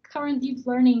current deep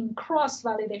learning, cross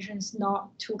validation is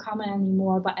not too common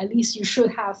anymore, but at least you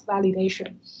should have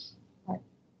validation. Right?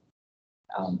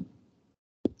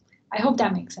 I hope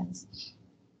that makes sense.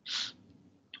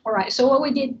 All right, so what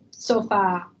we did so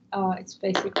far, it's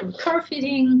basically curve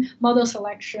fitting, model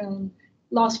selection,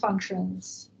 loss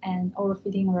functions, and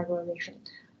overfitting and regularization.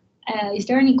 Is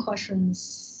there any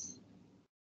questions?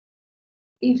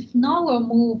 If not, we'll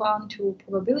move on to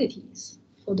probabilities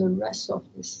for the rest of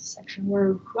this section.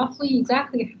 We're roughly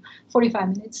exactly 45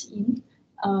 minutes in.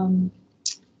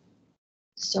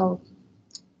 So,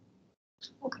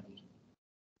 okay.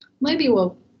 Maybe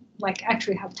we'll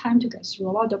actually have time to get through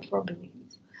a lot of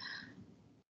probabilities.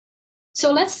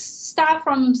 So let's start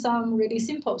from some really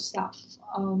simple stuff.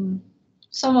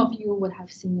 Some of you would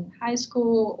have seen in high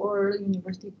school or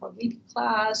university probability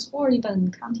class, or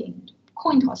even counting,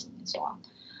 coin tossing, and so on.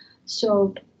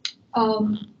 So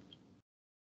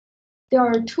there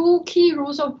are two key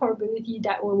rules of probability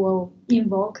that we will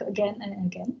invoke again and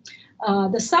again.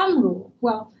 The sum rule,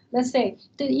 well, let's say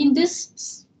that in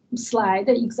this slide,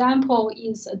 the example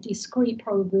is a discrete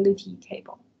probability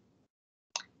table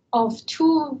of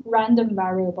two random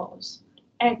variables,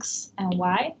 x and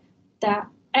y, that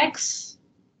x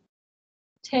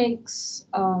takes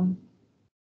 5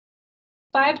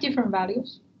 different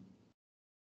values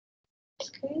in this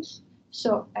case.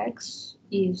 So x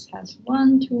has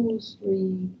 1, 2,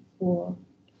 3, 4,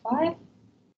 5.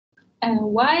 And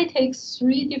y takes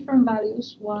 3 different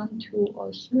values, 1, 2,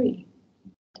 or 3.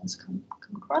 Let's come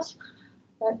across.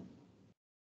 Right?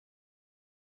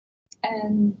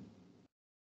 And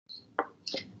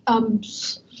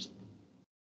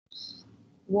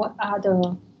what are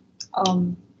the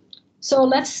so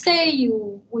let's say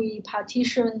we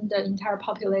partition the entire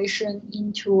population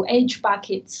into age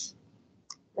buckets.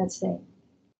 Let's say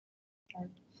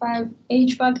 5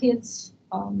 age buckets,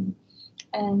 and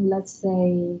let's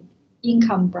say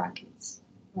income brackets.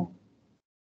 Right?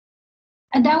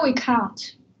 And then we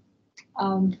count.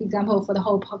 For example, for the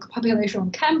whole population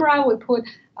of Canberra, we put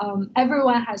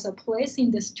everyone has a place in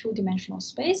this 2-dimensional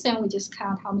space, and we just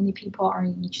count how many people are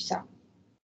in each cell.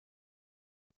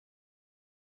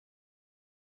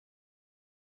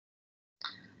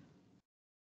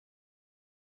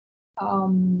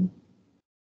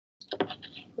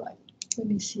 Right. Let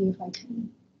me see if I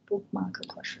can bookmark a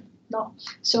question. No.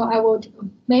 So I will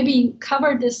maybe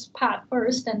cover this part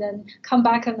first and then come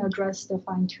back and address the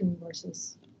fine-tune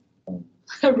versus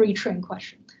retrain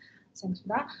question. Thanks for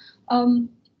that.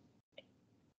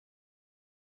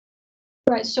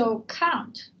 Right, so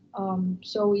count.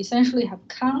 So we essentially have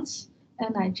counts,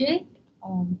 Nij.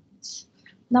 It's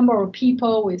number of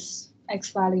people with x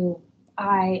value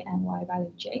I and y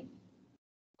value j.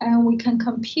 And we can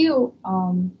compute,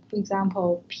 for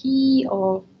example, P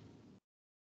of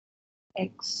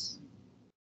x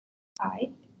I,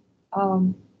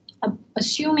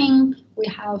 assuming we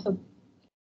have a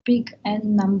big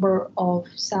n number of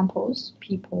samples,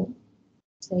 people,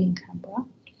 say in Canberra,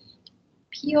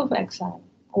 P of xi,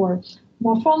 or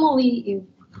more formally, if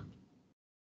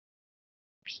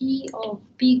P of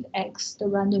big X, the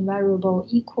random variable,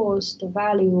 equals the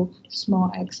value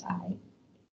small xi,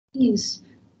 is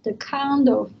the count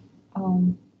of,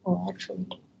 or actually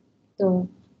the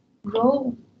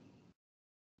row,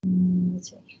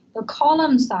 let's say, the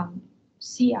column sum,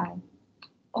 Ci,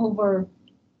 over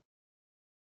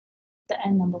the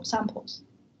n number of samples.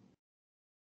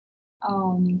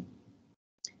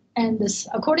 And this,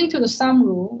 according to the sum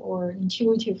rule, or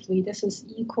intuitively, this is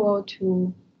equal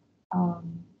to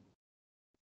n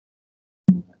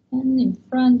in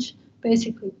front,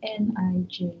 basically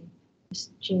Nij is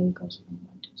j goes from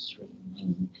 1 to 3,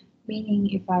 meaning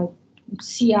if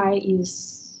Ci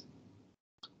is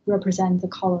represent the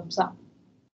column sum.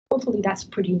 Hopefully that's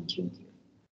pretty intuitive.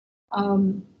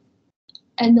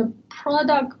 And the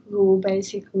product rule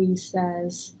basically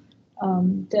says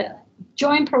the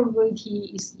joint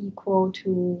probability is equal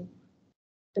to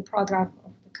the product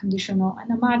of the conditional and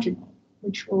the marginal,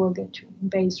 which we will get to in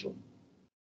Bayes' rule.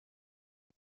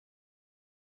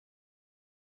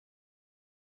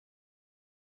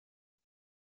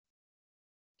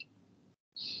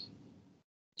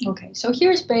 Okay, so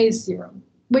here's Bayes' theorem,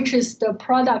 which is the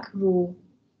product rule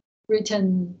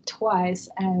written twice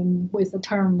and with the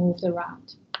term moved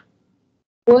around.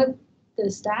 What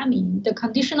does that mean? The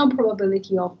conditional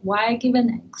probability of y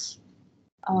given x.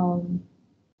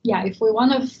 Yeah, if we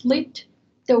want to flip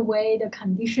the way the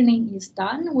conditioning is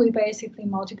done, we basically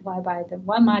multiply by the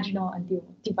one marginal and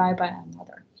divide by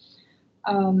another.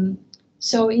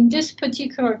 So in this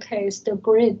particular case, the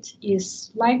grid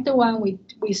is like the one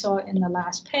we saw in the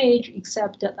last page,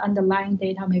 except that underlying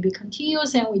data may be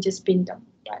continuous and we just bin them,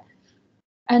 right?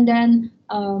 And then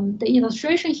the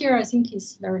illustration here, I think,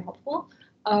 is very helpful.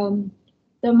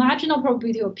 The marginal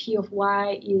probability of P of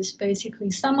Y is basically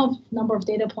sum of number of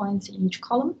data points in each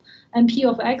column, and P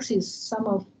of X is sum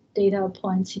of data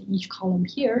points in each column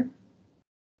here.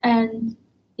 And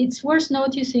it's worth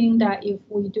noticing that if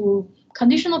we do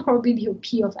conditional probability of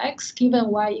P of X given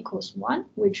Y equals 1,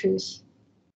 which is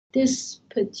this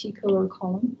particular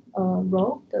column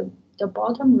row, the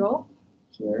bottom row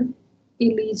here,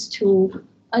 it leads to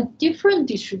a different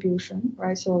distribution,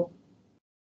 right? So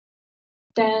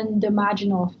than the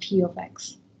marginal of P of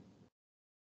X.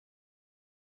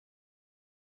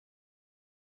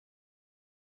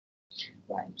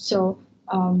 Right. So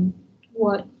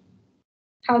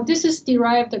how this is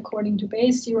derived according to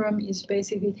Bayes' theorem is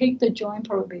basically take the joint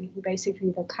probability,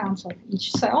 basically the counts of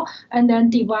each cell, and then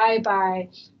divide by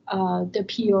the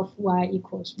P of Y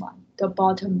equals 1, the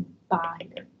bottom bar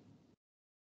here.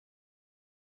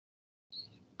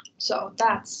 So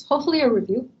that's hopefully a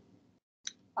review.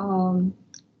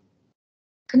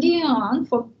 Continuing on,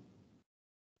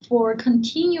 for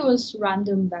continuous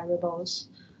random variables,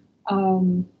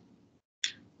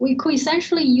 we could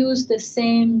essentially use the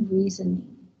same reasoning,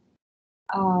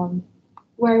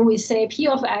 where we say P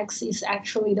of X is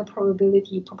actually the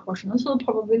probability proportional to the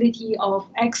probability of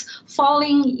X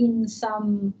falling in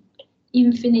some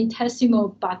infinitesimal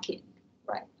bucket,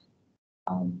 right?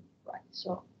 Right.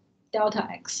 So delta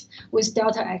X with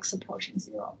delta X approaching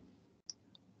 0.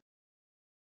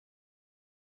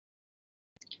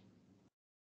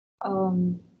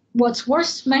 What's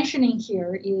worth mentioning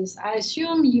here is I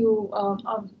assume you,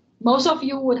 most of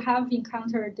you would have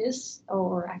encountered this,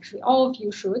 or actually all of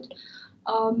you should.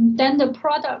 Then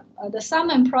the sum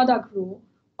and product rule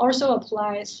also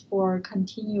applies for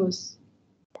continuous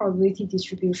probability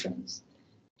distributions,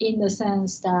 in the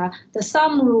sense that the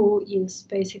sum rule is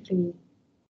basically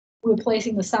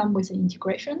replacing the sum with an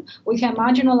integration. We can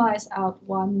marginalize out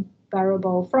one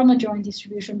variable from a joint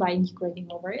distribution by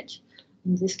integrating over it.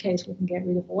 In this case, we can get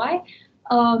rid of y.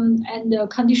 And the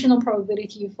conditional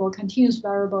probability for continuous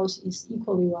variables is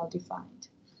equally well defined.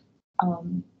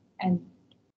 And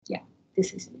yeah,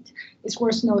 this is it. It's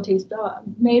worth noting,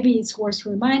 maybe it's worth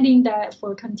reminding that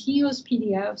for continuous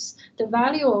PDFs, the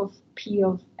value of P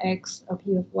of X,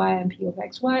 P of Y, and P of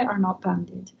XY are not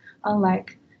bounded,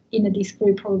 unlike in the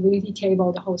discrete probability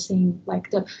table, the whole thing,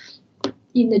 like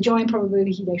in the joint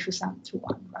probability, they should sum to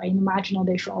 1, right? In the marginal,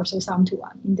 they should also sum to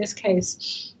 1. In this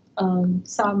case,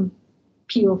 some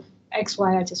P of X,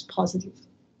 Y are just positive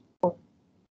on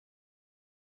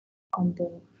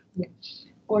the, yeah,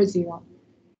 or 0.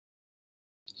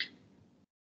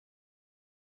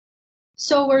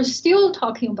 So we're still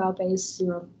talking about Bayes'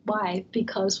 theorem. Why?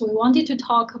 Because we wanted to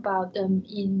talk about them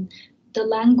in the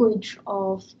language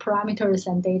of parameters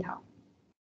and data.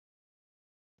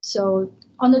 So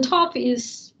on the top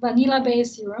is vanilla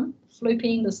Bayes' theorem,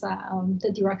 flipping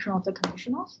the direction of the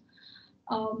conditionals.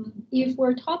 If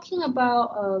we're talking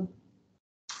about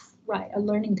a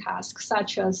learning task,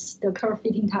 such as the curve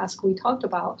fitting task we talked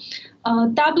about,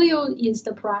 W is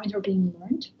the parameter being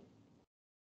learned,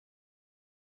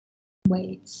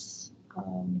 weights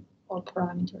or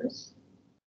parameters,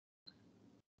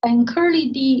 and curly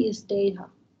D is data,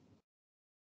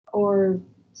 or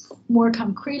more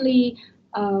concretely,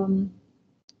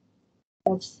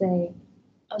 let's say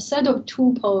a set of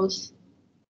tuples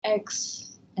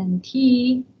X and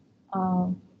T,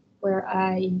 where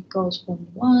I goes from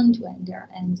 1 to n, there are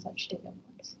n such data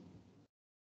points.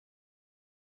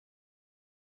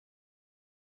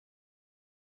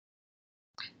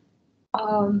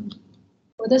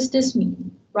 What does this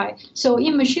mean, right? So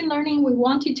in machine learning, we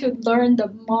wanted to learn the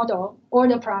model or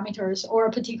the parameters or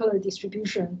a particular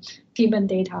distribution given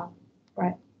data,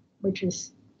 right? Which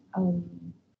is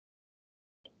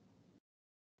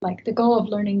like the goal of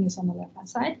learning is on the left-hand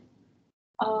side.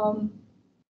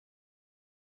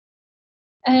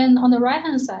 And on the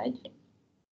right-hand side,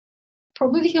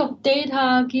 probability of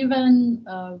data given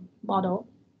model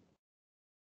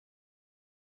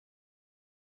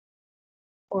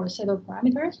or set of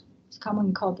parameters. It's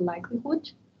commonly called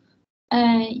likelihood.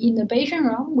 And in the Bayesian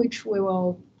realm, which we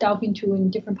will delve into in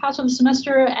different parts of the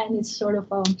semester, and it's sort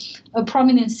of a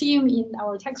prominent theme in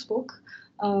our textbook,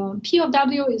 P of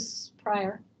W is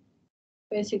prior.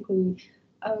 Basically,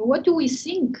 what do we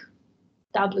think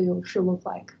W should look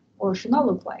like or should not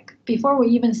look like before we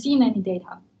even seen any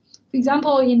data? For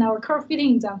example, in our curve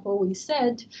fitting example, we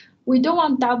said we don't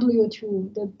want W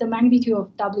to, the magnitude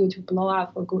of W to blow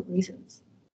up for good reasons.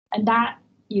 And that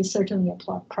is certainly a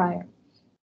prior.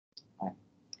 Right.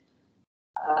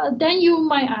 Then you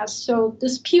might ask, so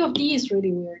this P of D is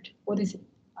really weird. What is it?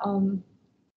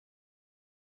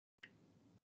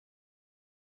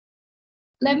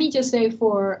 Let me just say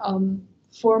for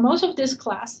most of this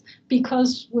class,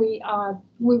 because we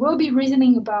will be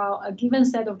reasoning about a given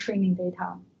set of training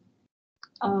data,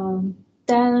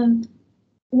 then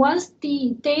once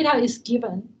the data is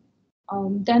given,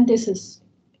 then this is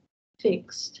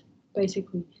fixed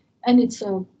basically, and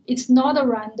it's not a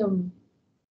random.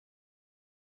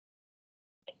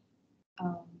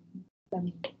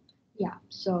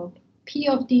 So P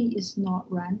of D is not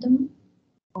random,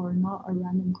 or not a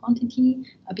random quantity,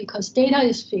 because data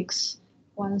is fixed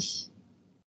once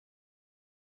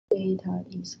data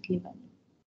is given.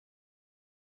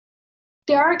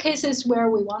 There are cases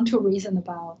where we want to reason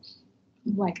about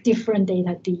like different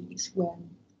data Ds, when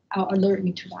I'll alert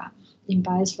you to that in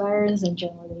bias variance and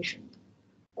generalization.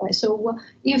 Right. So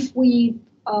if we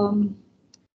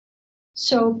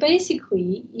so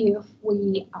basically, if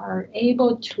we are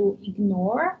able to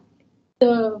ignore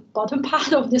the bottom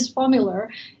part of this formula,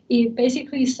 it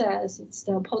basically says it's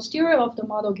the posterior of the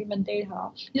model given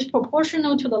data is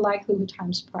proportional to the likelihood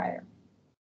times prior.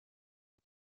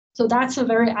 So that's a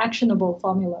very actionable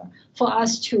formula for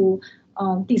us to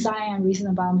design and reason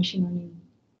about machine learning,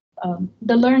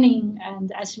 the learning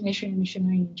and estimation in machine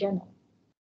learning in general,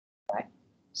 right?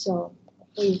 So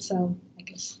it's, I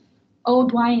guess,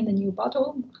 old wine in the new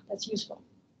bottle. That's useful.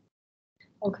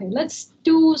 Okay, let's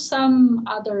do some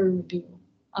other review.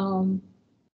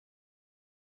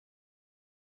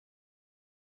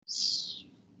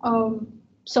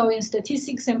 So in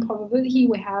statistics and probability,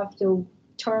 we have the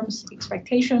terms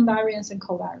expectation, variance, and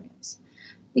covariance.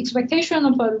 Expectation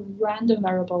of a random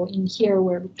variable, in here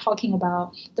we're talking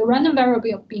about the random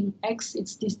variable being x,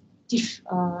 it's this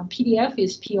PDF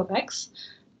is P of x.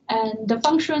 And the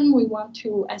function we want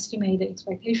to estimate the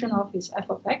expectation of is f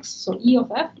of x. So E of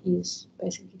f is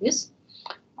basically this.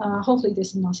 Hopefully this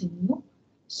is nothing new.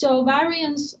 So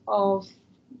variance of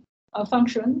a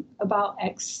function about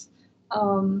x.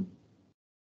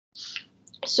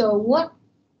 So what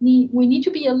we need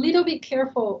to be a little bit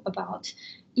careful about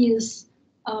is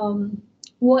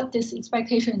what this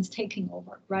expectation is taking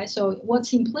over, right? So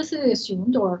what's implicitly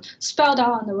assumed or spelled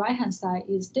out on the right-hand side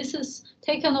is this is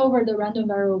taken over the random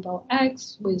variable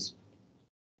x with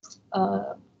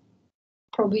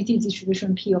probability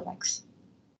distribution P of x.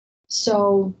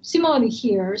 So similarly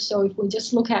here, so if we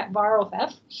just look at var of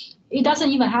f, it doesn't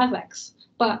even have x,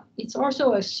 but it's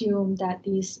also assumed that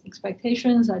these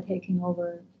expectations are taking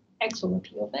over x over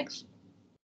P of x,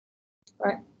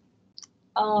 right?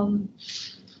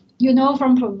 You know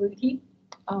from probability,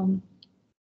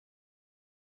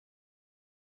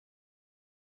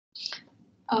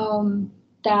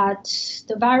 that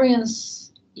the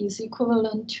variance is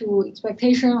equivalent to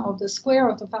expectation of the square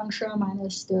of the function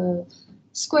minus the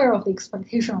square of the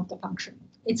expectation of the function.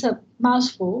 It's a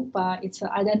mouthful, but it's an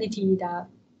identity that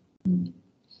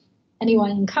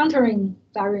anyone encountering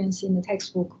variance in the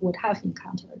textbook would have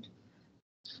encountered.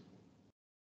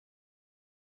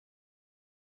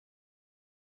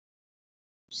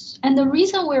 And the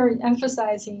reason we're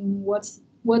emphasizing what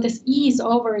this E is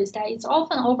over is that it's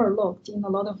often overlooked in a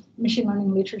lot of machine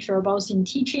learning literature, both in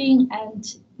teaching and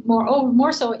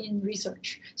more so in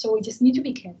research. So we just need to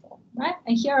be careful, right?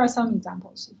 And here are some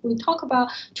examples. If we talk about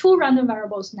two random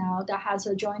variables now that has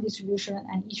a joint distribution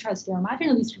and each has their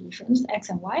marginal distributions, x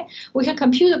and y, we can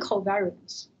compute the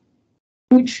covariance,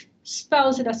 which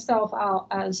spells itself out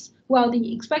as, well,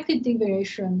 the expected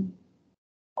deviation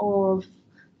of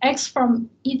x from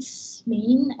its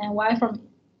mean and y from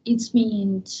its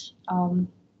mean,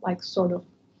 like sort of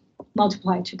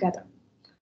multiply together.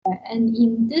 And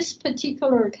in this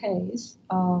particular case,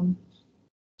 the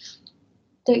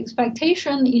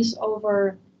expectation is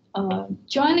over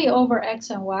jointly over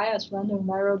x and y as random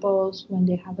variables when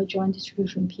they have a joint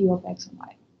distribution P of x and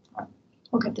y. Right.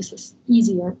 Okay, this is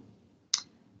easier.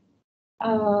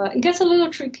 It gets a little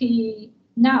tricky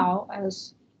now,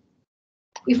 as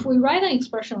if we write an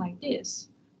expression like this,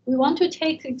 we want to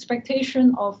take the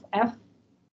expectation of f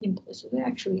implicitly,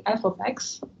 actually f of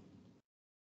x.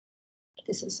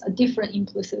 This is a different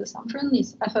implicit assumption.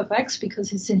 It's f of x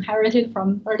because it's inherited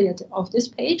from earlier of this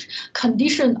page,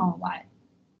 conditioned on y.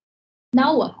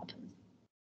 Now what happens?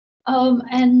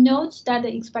 And note that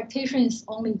the expectation is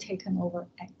only taken over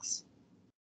x.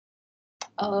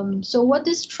 So what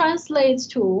this translates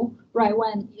to, right,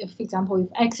 when, if, for example, if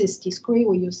x is discrete,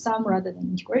 we use sum rather than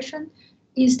integration,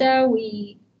 is that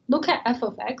we look at f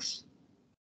of x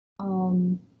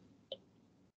and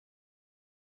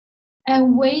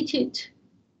weight it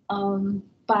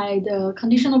by the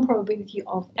conditional probability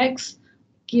of x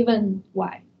given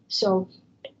y. So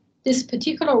this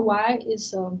particular y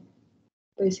is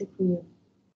basically a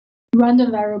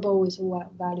random variable with a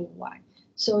value y.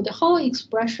 So the whole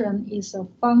expression is a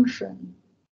function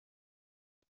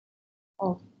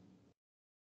of,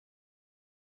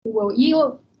 it will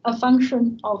yield a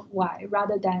function of y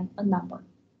rather than a number,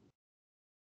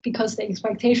 because the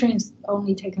expectation is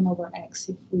only taken over x.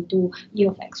 If we do e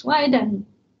of x, y, then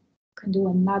we can do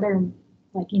another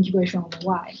like integration over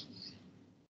y.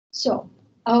 So,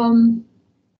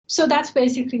 so that's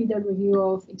basically the review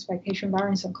of expectation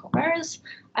variance and covariance.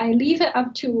 I leave it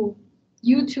up to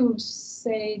you to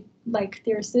say, like,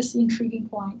 there's this intriguing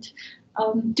point.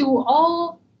 Do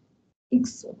all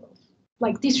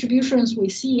like distributions we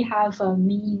see have a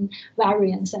mean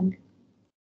variance and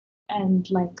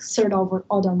like third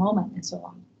order moment and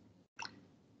so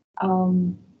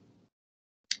on?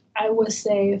 I would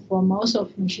say for most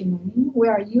of machine learning,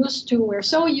 we're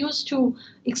so used to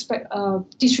expect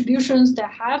distributions that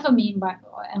have a mean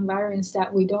and variance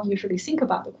that we don't usually think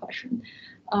about the question.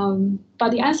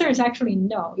 But the answer is actually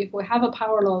no. If we have a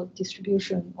power law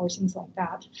distribution or things like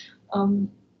that,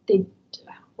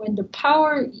 when the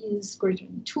power is greater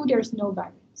than 2, there's no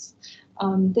variance.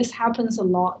 This happens a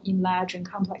lot in large and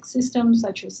complex systems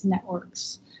such as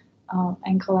networks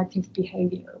and collective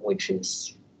behavior, which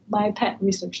is my pet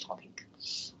research topic.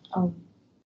 All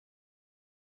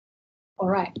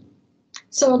right.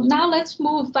 So now let's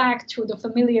move back to the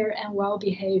familiar and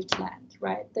well-behaved land,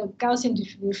 right? The Gaussian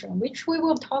distribution, which we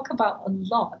will talk about a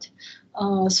lot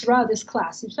throughout this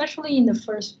class, especially in the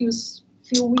first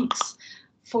few weeks,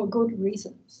 for good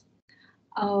reasons.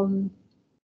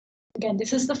 Again,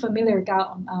 this is the familiar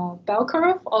bell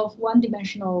curve of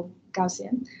one-dimensional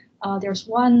Gaussian. There's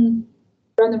one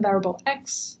random variable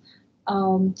x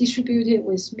distributed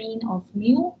with mean of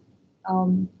mu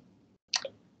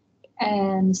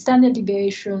and standard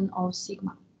deviation of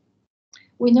sigma.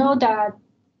 We know that,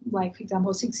 like, for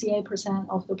example, 68%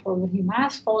 of the probability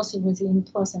mass falls within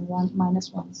plus and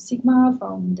minus 1 sigma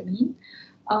from the mean.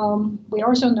 We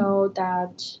also know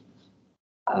that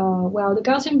well, the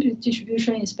Gaussian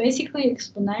distribution is basically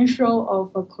exponential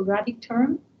of a quadratic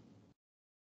term.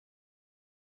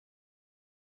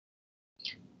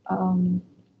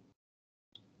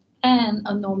 And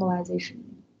a normalization,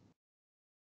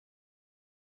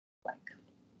 like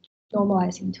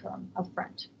normalizing term up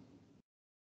front.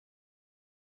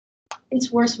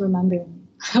 It's worth remembering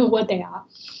what they are.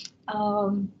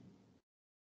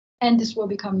 And this will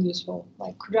become useful,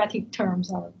 like quadratic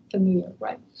terms are familiar,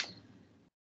 right?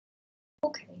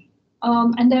 Okay.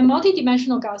 And then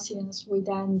multidimensional Gaussians, we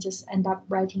then just end up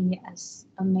writing it as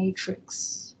a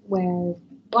matrix where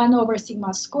 1 over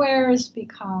sigma squares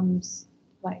becomes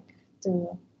like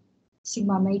the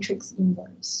sigma matrix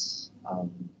inverse.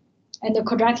 And the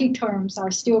quadratic terms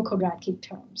are still quadratic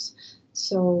terms.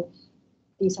 So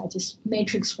these are just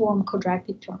matrix form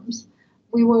quadratic terms.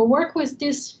 We will work with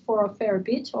this for a fair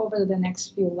bit over the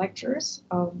next few lectures.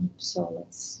 So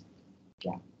let's,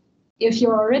 yeah. If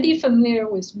you're already familiar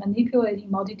with manipulating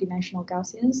multidimensional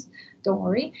Gaussians, don't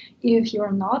worry. If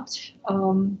you're not,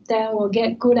 then we'll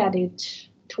get good at it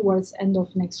towards end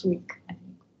of next week, I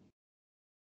think.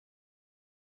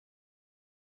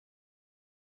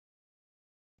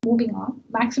 Moving on,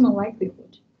 maximum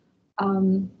likelihood.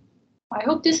 I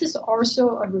hope this is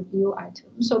also a review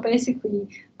item. So basically,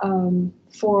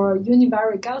 for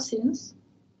univariate Gaussians,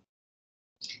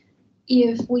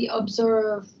 if we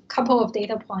observe a couple of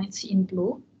data points in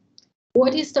blue,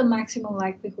 what is the maximum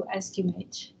likelihood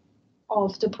estimate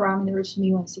of the parameters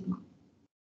mu and sigma?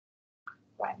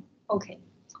 Right, okay.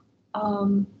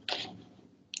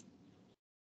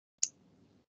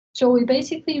 So we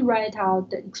basically write out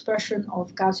the expression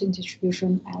of Gaussian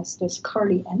distribution as this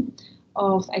curly n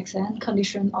of xn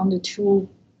conditioned on the 2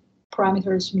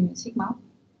 parameters mu and sigma.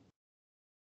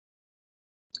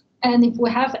 And if we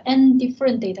have n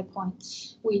different data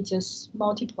points, we just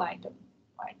multiply them,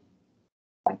 right?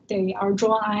 Like they are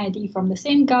drawn IID from the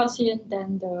same Gaussian,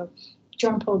 then the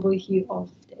germ probability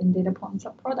of the n data points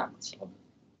are products of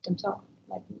themselves,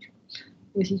 like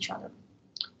with each other.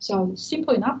 So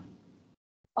simple enough.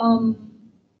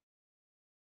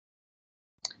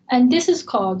 And this is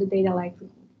called the data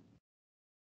likelihood.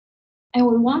 And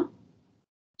we want,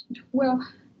 well,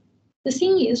 the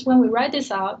thing is, when we write this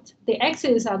out, the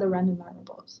x's are the random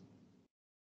variables.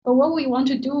 But what we want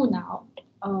to do now,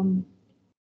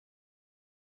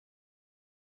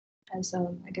 as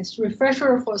a, I guess,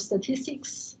 refresher for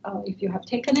statistics, if you have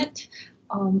taken it,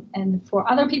 and for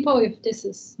other people, if this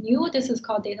is new, this is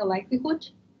called data likelihood.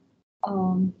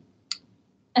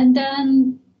 And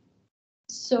then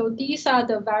So these are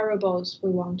the variables we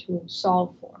want to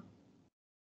solve for.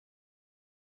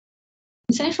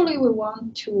 Essentially, we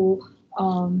want to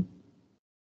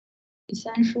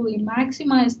essentially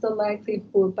maximize the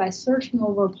likelihood by searching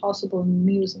over possible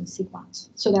mu's and sigmas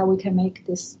so that we can make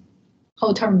this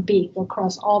whole term big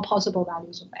across all possible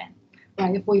values of n.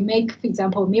 Right? If we make, for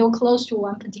example, mu close to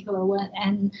one particular one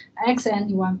and xn,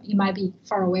 you might be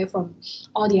far away from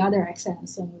all the other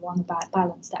xn's, and you want to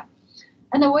balance that.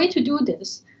 And the way to do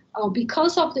this,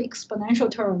 because of the exponential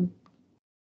term,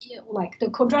 like the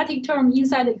quadratic term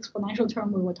inside the exponential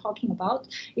term we were talking about,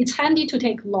 it's handy to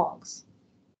take logs.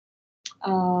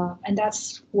 And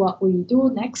that's what we do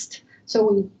next.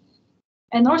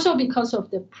 And also because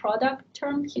of the product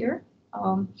term here,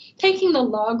 taking the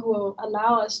log will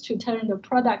allow us to turn the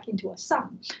product into a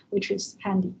sum, which is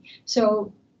handy.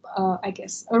 So I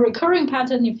guess a recurring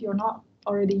pattern, if you're not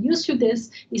already used to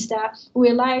this, is that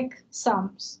we like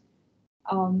sums.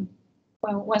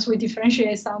 Once we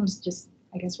differentiate sums,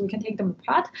 I guess we can take them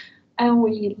apart, and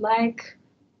we like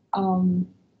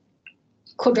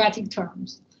quadratic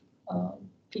terms.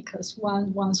 Because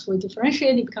once we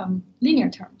differentiate, it become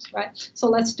linear terms, right? So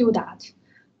let's do that.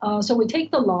 So we take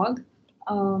the log.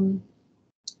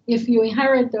 If you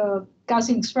inherit the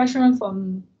Gaussian expression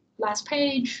from last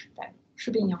page, that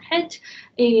should be in your head,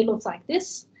 it looks like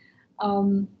this.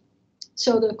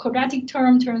 So the quadratic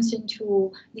term turns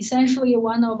into essentially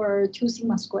 1 over 2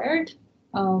 sigma squared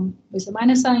with a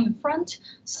minus sign in front,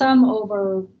 sum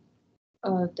over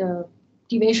the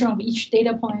deviation of each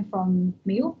data point from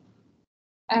mu.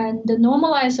 And the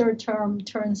normalizer term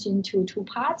turns into 2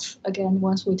 parts. Again,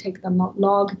 once we take the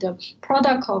log, the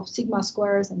product of sigma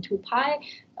squares and 2 pi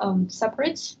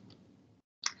separates.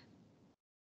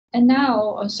 And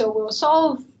now, so we'll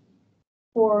solve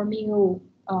for mu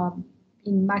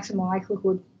in maximum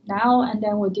likelihood now, and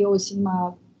then we'll deal with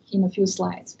sigma in a few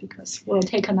slides because we'll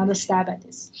take another stab at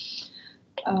this.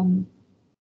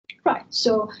 Right,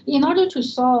 so in order to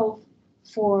solve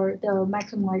for the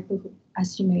maximum likelihood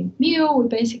estimate mu, we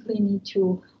basically need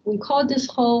to, we call this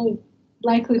whole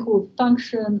likelihood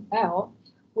function L,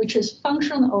 which is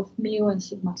function of mu and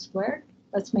sigma squared.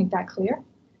 Let's make that clear.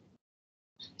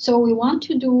 So we want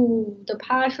to do the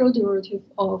partial derivative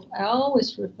of L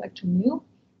with respect to mu.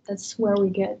 That's where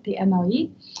we get the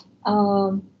MLE.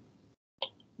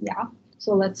 Yeah,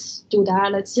 so let's do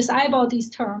that. Let's just eyeball these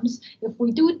terms. If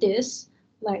we do this,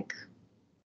 like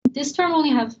this term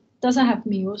only doesn't have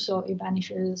mu, so it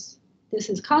vanishes. This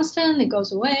is constant, it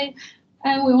goes away,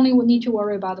 and we only would need to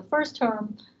worry about the first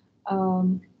term.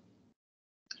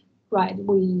 Right,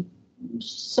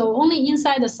 so only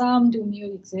inside the sum do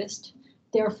mu exist.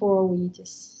 Therefore, we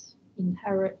just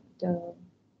inherit the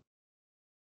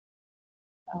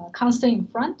constant in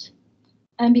front.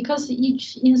 And because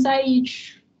inside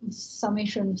each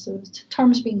summation, so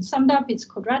terms being summed up, it's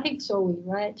quadratic, so we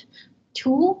write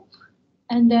 2.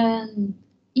 And then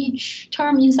each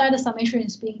term inside the summation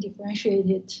is being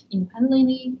differentiated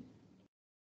independently.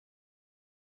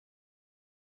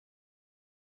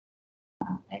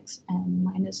 X and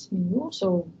minus mu,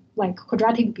 so like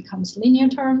quadratic becomes linear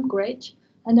term, great.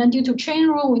 And then due to chain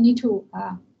rule, we need to,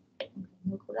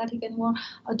 no quadratic anymore.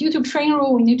 Due to chain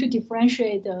rule, we need to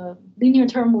differentiate the linear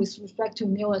term with respect to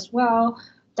mu as well.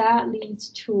 That leads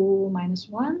to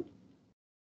 -1.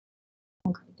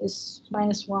 Okay, this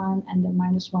 -1 and the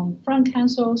 -1 in front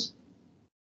cancels.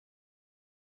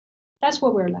 That's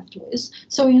what we're left with.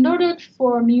 So in order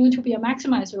for mu to be a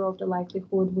maximizer of the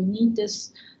likelihood, we need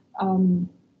this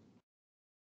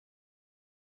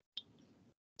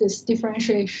this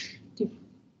differentiation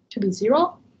to be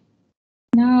 0.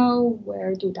 Now,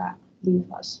 where do that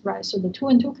leave us? Right, so the 2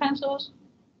 and 2 cancels.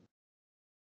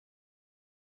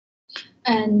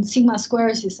 And sigma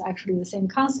squares is actually the same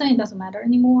constant, it doesn't matter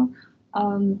anymore.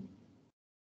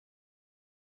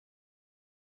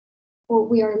 What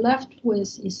we are left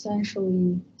with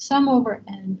essentially sum over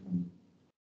n from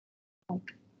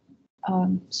like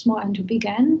small n to big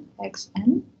N,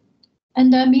 xn.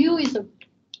 And then mu is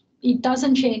it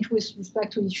doesn't change with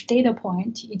respect to each data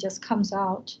point, it just comes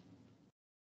out.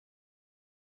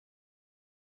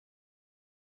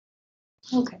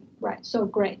 Okay, right, so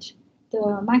great.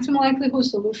 The maximum likelihood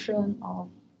solution of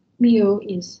mu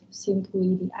is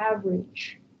simply the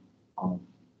average of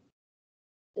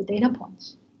the data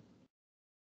points.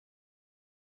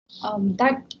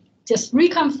 That just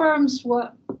reconfirms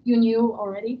what you knew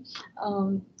already,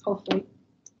 hopefully.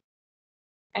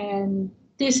 And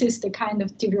this is the kind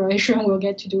of derivation we'll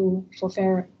get to do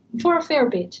for a fair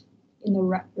bit in the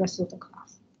rest of the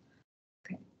class.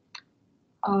 Okay.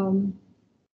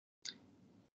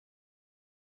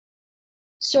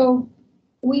 So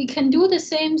we can do the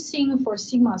same thing for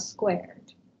sigma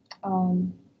squared.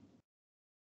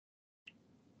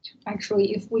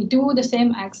 Actually, if we do the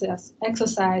same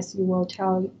exercise, you will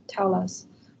tell us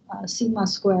sigma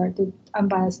squared, the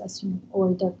unbiased estimate,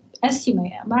 or the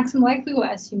estimate, maximum likelihood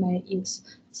estimate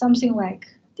is something like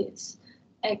this: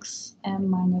 xm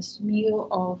minus mu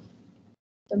of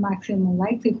the maximum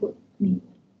likelihood mu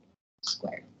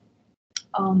squared.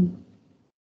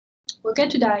 We'll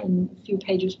get to that in a few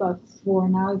pages, but for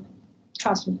now,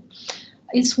 trust me.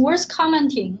 It's worth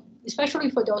commenting,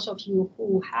 especially for those of you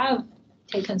who have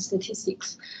taken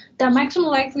statistics, that maximum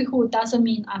likelihood doesn't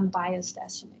mean unbiased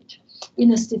estimate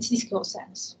in a statistical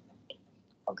sense.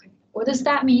 Okay, what does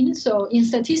that mean? So in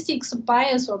statistics,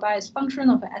 bias or bias function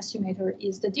of an estimator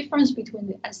is the difference between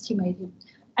the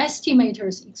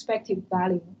estimator's expected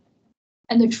value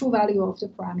and the true value of the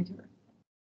parameter.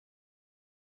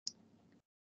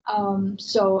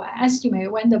 So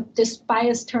estimate when this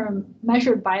bias term,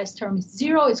 measured bias term is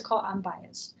 0, it's called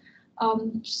unbiased.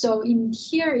 So in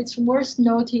here, it's worth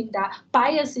noting that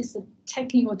bias is a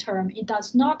technical term. It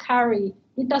does not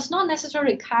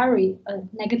necessarily carry a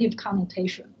negative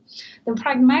connotation. The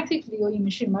pragmatic view in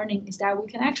machine learning is that we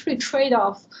can actually trade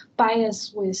off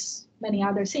bias with many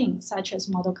other things, such as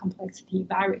model complexity,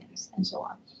 variance, and so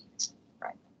on.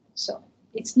 Right. So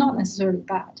it's not necessarily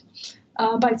bad.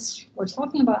 But it's worth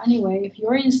talking about anyway. If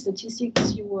you're in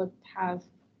statistics, you would have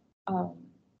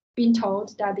been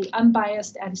told that the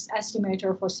unbiased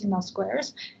estimator for sigma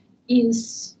squares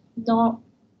is not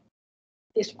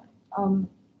this one.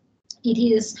 It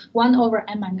is 1 over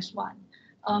n minus 1.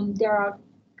 There are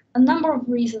a number of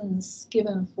reasons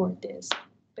given for this.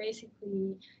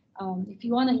 Basically, if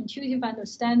you want an intuitive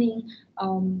understanding,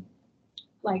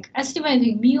 like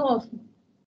estimating mu of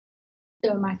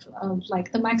the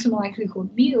maximum likelihood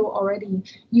mu already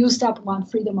used up one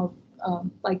freedom of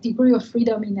degree of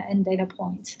freedom in the n data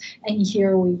points, and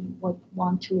here we would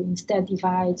want to instead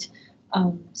divide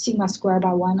sigma squared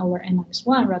by 1 over n minus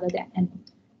 1 rather than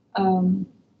n.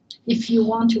 If you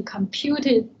want to compute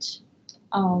it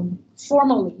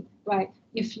formally, right?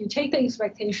 If you take the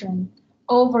expectation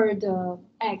over the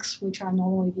x, which are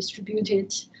normally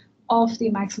distributed, of the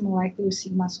maximum likelihood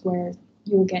sigma squared,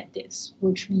 you'll get this,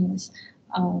 which means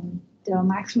the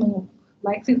maximum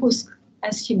likelihood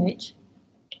estimate,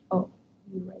 oh,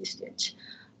 you erased it,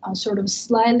 sort of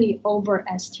slightly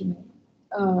overestimate,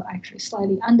 actually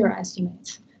slightly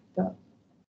underestimate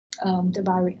the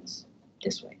variance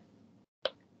this way.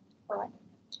 All right.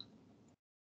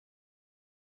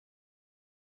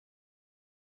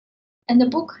 And the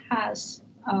book has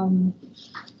an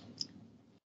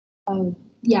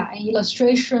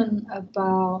illustration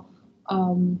about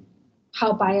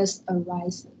how bias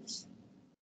arises.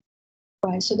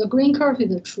 Right, so the green curve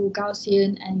is a true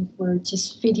Gaussian, and if we're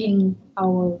just fitting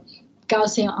our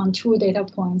Gaussian on 2 data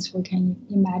points, we can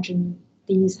imagine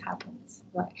these happens,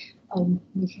 right?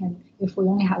 We can, if we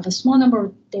only have a small number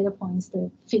of data points,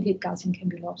 the fitted Gaussian can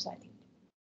be lopsided.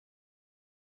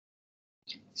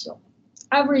 So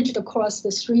averaged across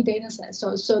the 3 data sets.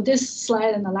 So this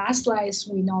slide and the last slides,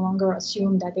 we no longer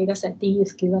assume that data set D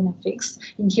is given and fixed.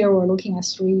 In here, we're looking at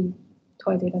 3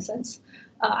 toy data sets.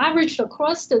 Averaged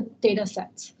across the data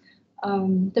sets,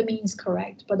 the mean is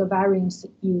correct, but the variance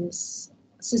is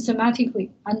systematically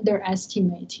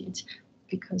underestimated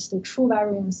because the true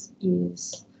variance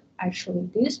is actually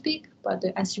this big, but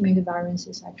the estimated variance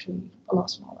is actually a lot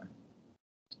smaller.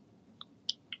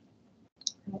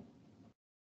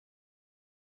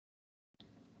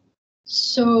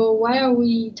 So why are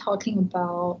we talking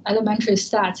about elementary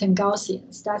stats and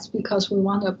Gaussians? That's because we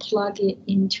want to plug it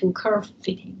into curve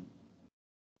fitting.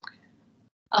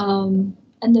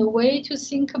 And the way to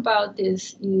think about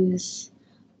this is,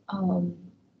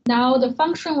 now the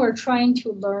function we're trying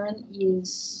to learn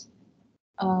is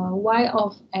y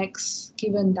of x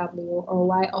given w, or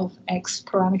y of x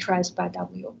parameterized by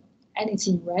w, and it's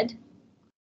in red.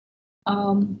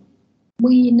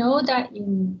 We know that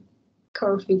in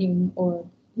curve fitting or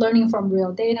learning from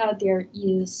real data, there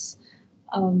is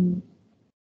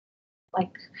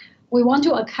we want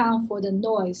to account for the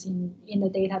noise in the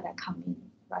data that come in,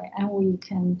 right? And we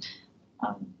can,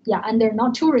 under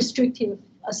not too restrictive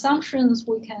assumptions,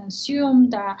 we can assume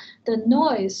that the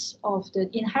noise of the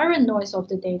inherent noise of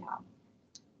the data.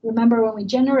 Remember when we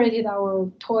generated our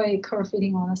toy curve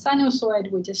fitting on a sinusoid,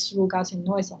 we just threw Gaussian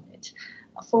noise on it.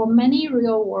 For many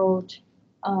real world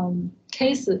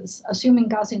cases, assuming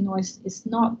Gaussian noise is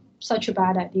not such a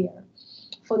bad idea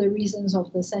for the reasons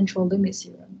of the central limit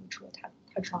theorem, which we'll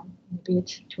touch on in a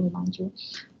bit to remind you.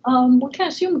 We can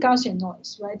assume Gaussian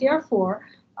noise, right? Therefore,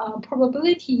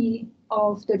 probability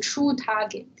of the true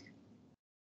target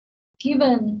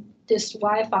given this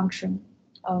y function,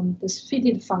 this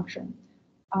fitted function,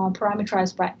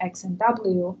 parameterized by x and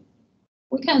w,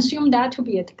 we can assume that to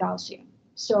be a Gaussian.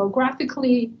 So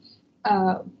graphically,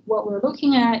 what we're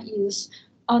looking at is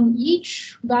on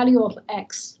each value of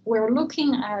x, we're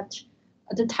looking at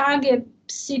the target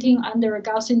sitting under a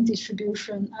Gaussian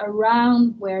distribution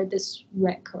around where this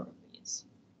red curve is.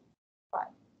 Right.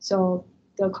 So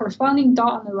the corresponding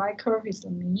dot on the right curve is the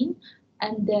mean,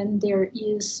 and then there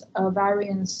is a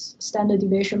variance standard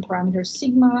deviation parameter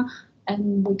sigma,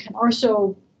 and we can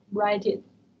also write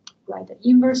the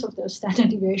inverse of the standard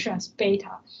deviation as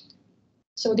beta.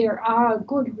 So there are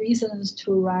good reasons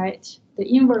to write the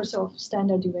inverse of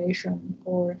standard deviation,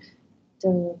 or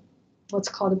the what's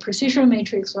called the precision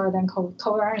matrix, rather than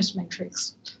covariance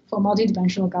matrix for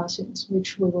multidimensional Gaussians,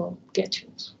 which we will get to.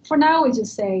 For now, we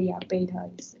just say, yeah, beta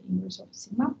is the inverse of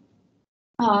sigma.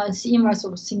 It's the inverse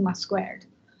of sigma squared.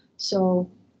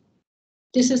 So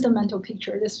this is the mental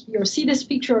picture. You'll see this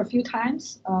picture a few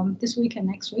times this week and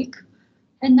next week.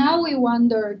 And now we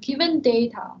wonder, given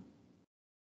data,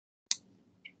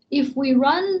 if we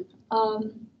run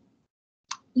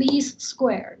least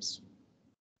squares,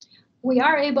 we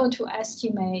are able to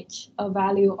estimate a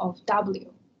value of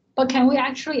W, but can we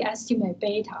actually estimate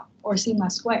beta or sigma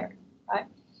squared, right?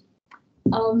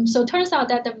 So it turns out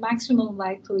that the maximum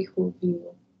likelihood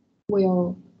view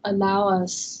will allow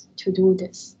us to do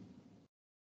this.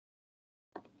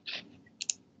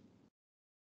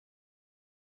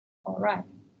 All right.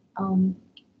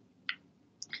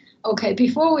 Okay,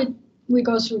 before we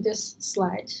go through this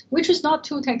slide, which is not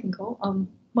too technical,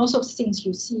 most of the things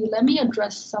you see, let me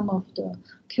address some of the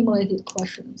accumulated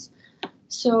questions.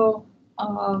 So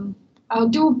I'll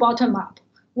do bottom up.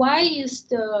 Why is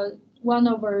the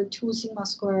 1/2 sigma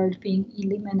squared being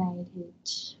eliminated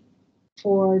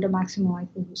for the maximum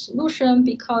likelihood solution?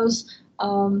 Because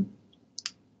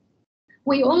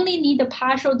we only need the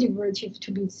partial derivative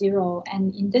to be 0.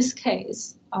 And in this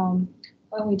case,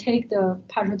 when we take the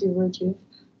partial derivative,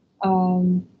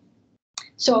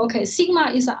 so okay,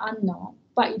 sigma is an unknown,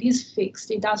 but it is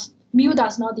fixed. Mu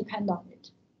does not depend on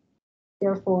it.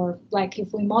 Therefore, like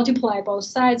if we multiply both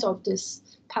sides of this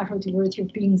partial derivative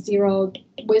being 0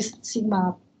 with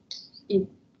sigma, it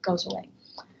goes away.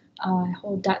 I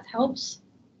hope that helps.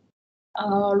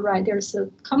 Right, there's a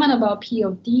comment about P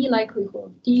of D, likelihood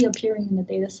of D appearing in the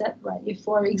data set, right? If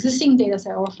for existing data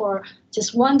set or for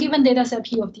just one given data set,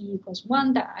 P of D equals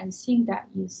 1, that I think that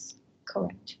is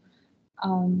correct.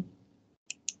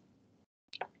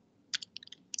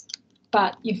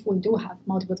 But if we do have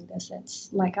multiple data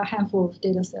sets, like a handful of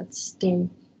data sets,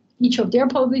 each of their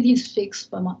probabilities fixed,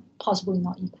 but possibly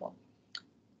not equal.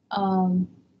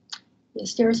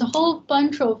 Yes, there's a whole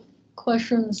bunch of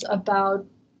questions about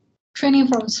training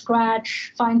from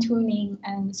scratch, fine-tuning,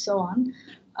 and so on.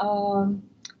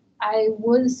 I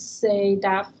would say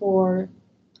that for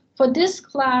this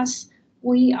class,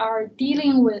 we are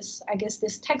dealing with, I guess,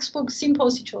 this textbook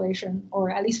simple situation, or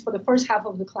at least for the first half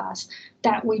of the class,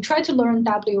 that we try to learn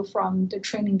W from the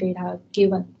training data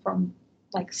given from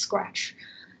like scratch.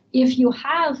 If you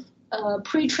have a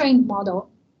pre-trained model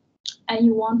and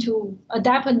you want to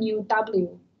adapt a new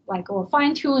W, or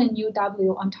fine-tune a new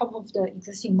W on top of the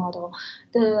existing model,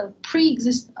 the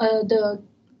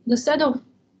set of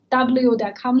W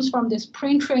that comes from this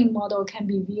pre-trained model can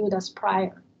be viewed as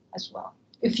prior as well,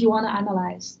 if you want to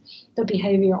analyze the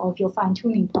behavior of your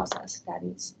fine-tuning process, that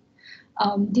is.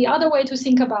 The other way to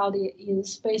think about it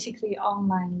is basically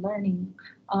online learning,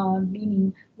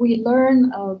 meaning we learn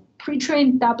a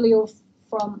pre-trained W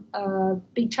from a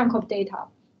big chunk of data.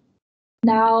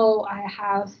 Now I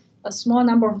have a small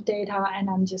number of data and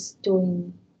I'm just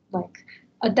doing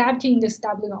adapting this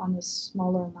W on a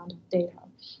smaller amount of data,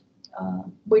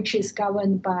 which is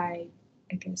governed by,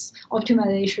 I guess,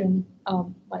 optimization,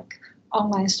 like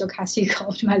online stochastic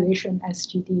optimization,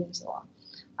 SGD, and so on.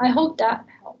 I hope that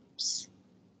helps.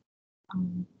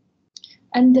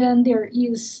 And then there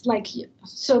is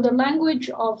so the language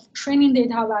of training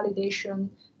data validation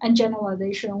and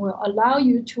generalization will allow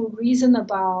you to reason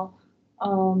about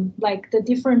the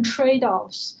different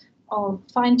trade-offs of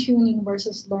fine-tuning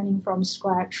versus learning from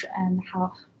scratch, and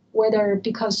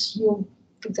because you,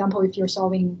 for example, if you're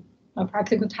solving a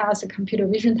practical task, a computer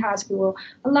vision task, it will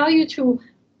allow you to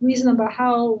reason about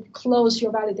how close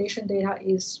your validation data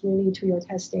is really to your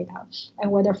test data, and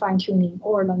whether fine-tuning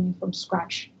or learning from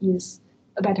scratch is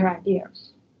a better idea.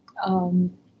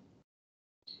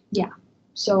 Yeah,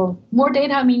 so more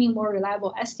data meaning more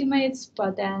reliable estimates,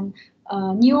 but then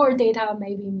newer data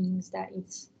maybe means that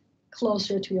it's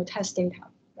closer to your test data,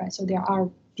 right? So there are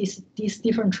these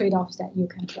different trade-offs that you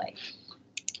can play.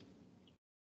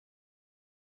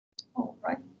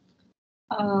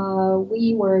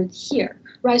 we were here,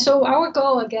 right? So our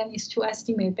goal again is to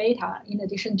estimate beta in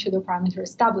addition to the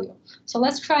parameters W. So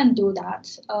let's try and do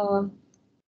that.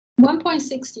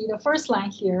 1.60, the first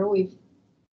line here,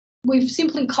 we've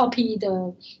simply copied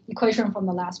the equation from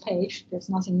the last page. There's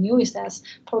nothing new. It says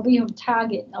probability of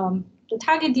target. The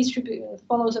target distribution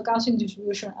follows a Gaussian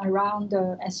distribution around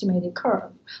the estimated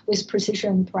curve with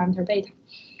precision parameter beta.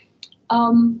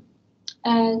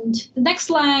 And the next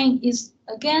line is,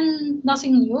 again,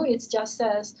 nothing new. It just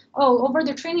says, oh, over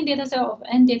the training data set of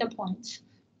n data points,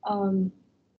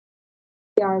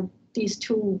 there are these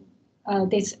two,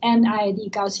 this n IID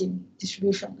Gaussian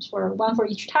distributions, for one for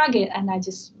each target, and I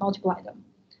just multiply them.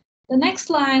 The next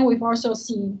line we've also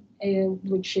seen,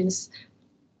 which is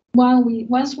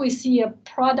once we see a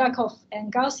product of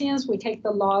n Gaussians, we take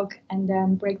the log and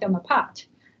then break them apart.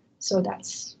 So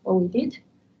that's what we did.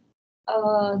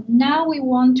 Now we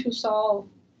want to solve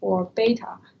for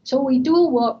beta. So we do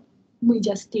what we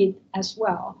just did as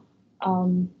well.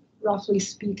 Roughly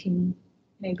speaking,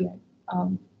 maybe,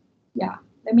 yeah,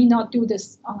 let me not do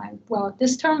this online. Well,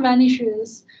 this term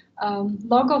vanishes.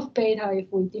 Log of beta, if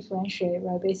we differentiate,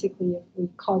 right? Basically, if we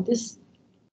call this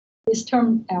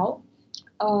term L,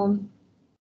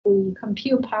 we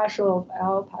compute partial of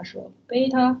L, partial of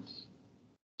beta.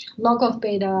 Log of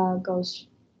beta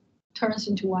turns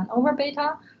into 1 over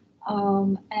beta.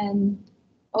 And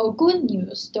good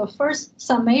news, the first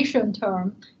summation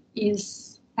term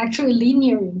is actually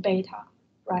linear in beta,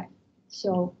 right?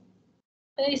 So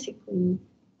basically,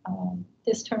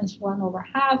 this turns 1 over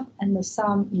half, and the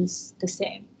sum is the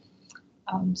same.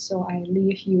 So I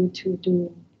leave you to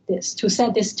do this, to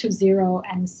set this to 0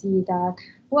 and see that,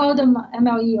 well, the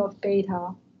MLE of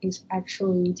beta is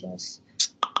actually just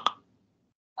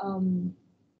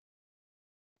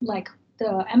like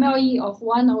the MLE of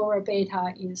 1 over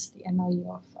beta is the MLE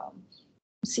of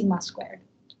sigma squared.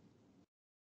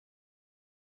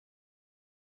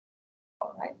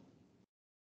 All right.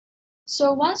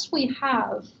 So once we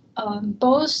have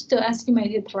both the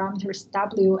estimated parameters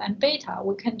W and beta,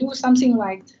 we can do something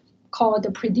like called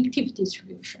the predictive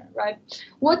distribution, right?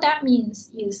 What that means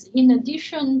is, in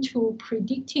addition to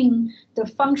predicting the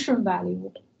function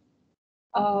value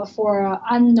for an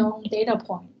unknown data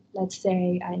point, let's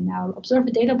say I now observe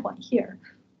a data point here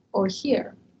or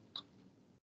here,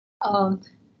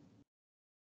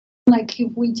 like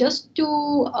if we just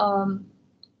do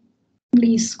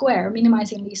least square,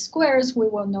 minimizing least squares, we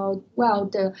will know, well,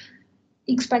 the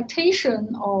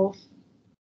expectation of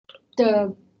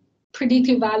the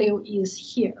predictive value is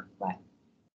here, right?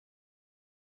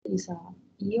 Is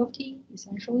E of t,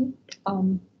 essentially,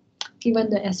 given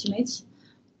the estimates.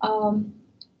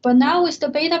 But now with the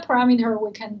beta parameter,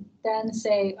 we can then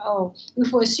say, oh,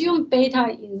 if we assume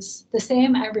beta is the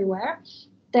same everywhere,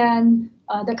 then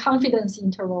the confidence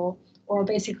interval, or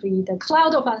basically the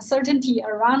cloud of uncertainty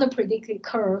around the predicted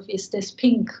curve, is this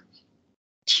pink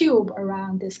tube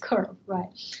around this curve,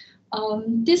 right?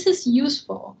 This is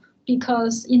useful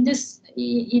because in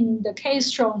the case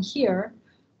shown here,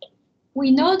 we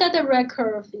know that the red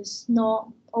curve is not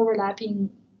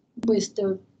overlapping with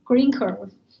the green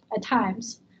curve at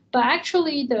times, but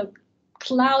actually the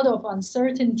cloud of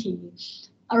uncertainty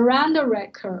around the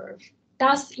red curve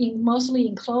does mostly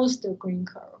enclose the green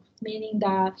curve, meaning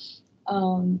that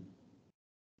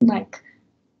like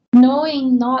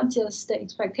knowing not just the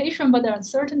expectation, but the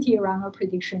uncertainty around a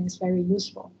prediction is very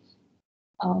useful.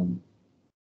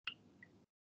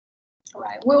 All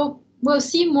right, we'll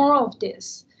see more of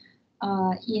this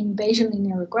in Bayesian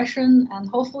linear regression, and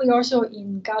hopefully also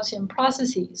in Gaussian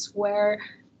processes where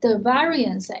the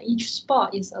variance at each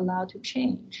spot is allowed to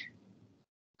change,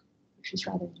 which is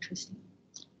rather interesting.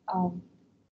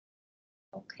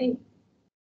 Okay.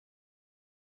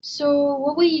 So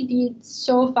what we did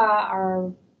so far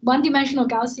are one-dimensional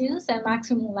Gaussians and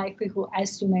maximum likelihood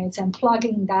estimates, and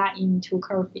plugging that into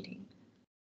curve fitting.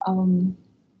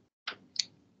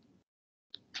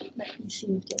 Let me see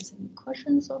if there's any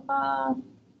questions so far.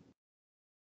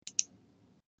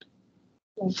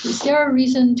 Like, is there a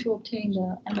reason to obtain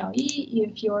the MLE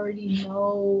if you already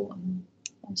know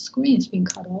my screen is being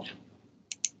cut off?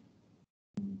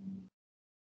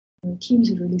 The Teams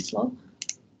is really slow.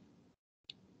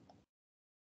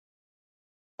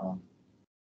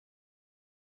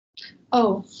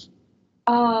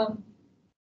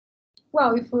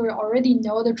 Well, if we already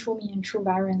know the true mean and true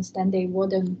variance, then they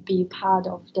wouldn't be part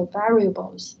of the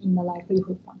variables in the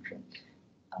likelihood function.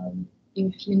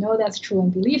 If you know that's true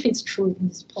and believe it's true, you can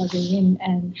just plug it in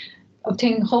and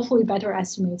obtain hopefully better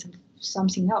estimates of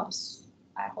something else.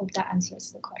 I hope that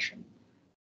answers the question.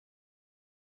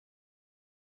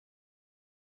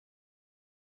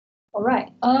 All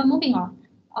right, moving on.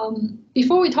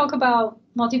 Before we talk about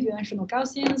multidimensional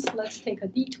Gaussians, let's take a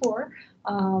detour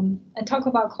and talk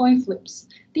about coin flips.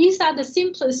 These are the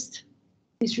simplest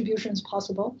distributions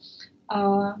possible,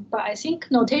 but I think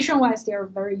notation-wise, they are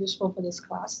very useful for this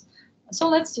class. So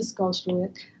let's just go through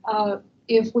it.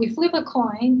 If we flip a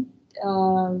coin,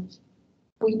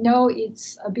 we know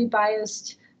it's a bit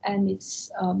biased and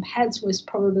it's heads with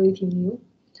probability mu.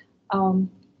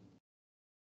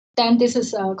 Then this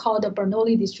is called the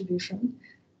Bernoulli distribution.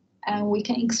 And we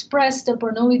can express the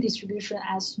Bernoulli distribution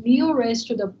as mu raised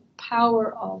to the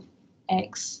power of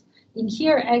x. In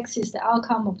here, x is the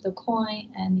outcome of the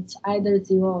coin, and it's either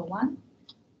 0 or 1.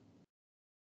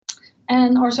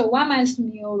 And also 1 minus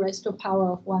mu raised to the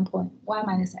power of 1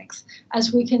 minus x.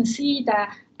 As we can see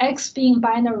that x being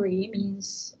binary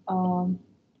means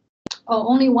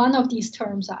only one of these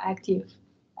terms are active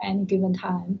at any given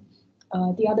time.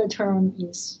 The other term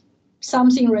is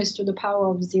something raised to the power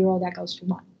of 0 that goes to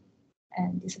 1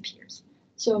 and disappears.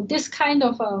 So this kind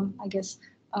of, I guess,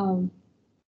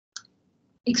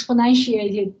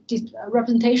 exponentiated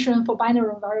representation for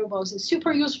binary variables is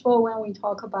super useful when we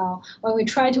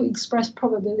try to express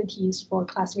probabilities for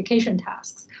classification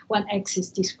tasks when x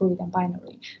is discrete and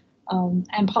binary,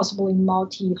 and possibly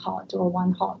multi-hot or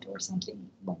one-hot or something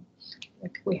when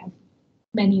we have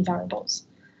many variables.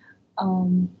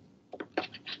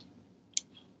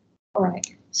 All right,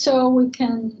 so we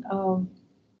can,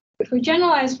 if we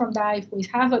generalize from that, if we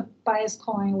have a biased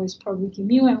coin with probability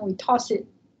mu and we toss it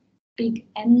big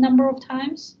n number of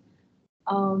times,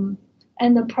 and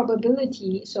the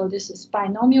probability, so this is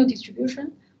binomial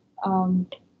distribution, n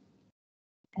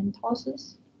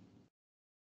tosses.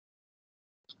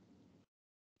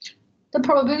 The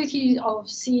probability of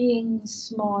seeing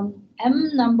small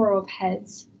m number of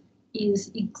heads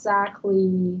is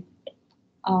exactly,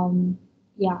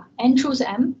 n choose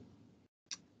m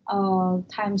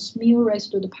times mu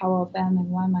raised to the power of m and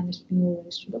 1 minus mu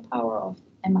raised to the power of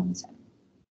m minus m.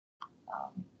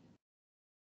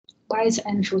 Why is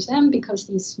n choose m? Because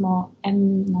these small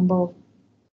m number of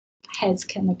heads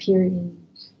can appear in,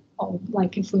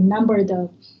 like if we number the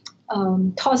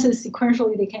tosses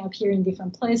sequentially, they can appear in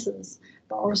different places.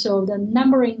 But also the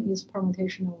numbering is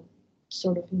permutational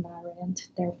sort of invariant,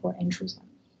 therefore n choose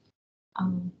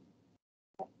m.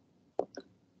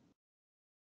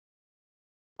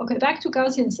 Okay, back to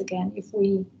Gaussians again.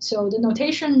 So the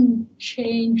notation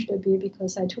changed a bit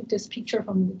because I took this picture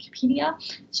from Wikipedia.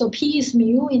 So P is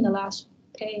mu in the last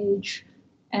page,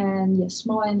 and yes,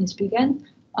 small n is big N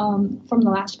from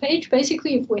the last page.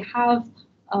 Basically, if we have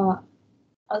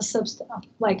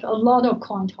like a lot of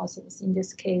coin tosses, in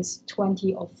this case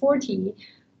 20 or 40,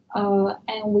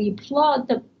 and we plot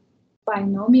the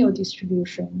binomial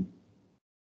distribution,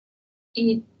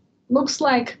 it looks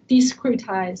like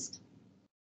discretized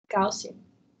Gaussian.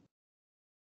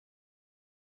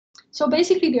 So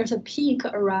basically there's a peak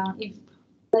around, if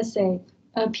let's say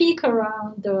a peak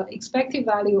around the expected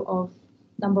value of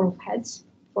number of heads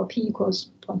for p equals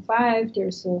 0.5,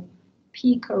 there's a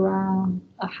peak around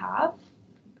a half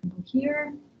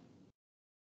here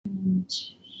and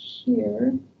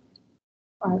here.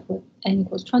 For n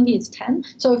equals 20, it's 10.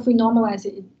 So if we normalize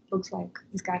it, it looks like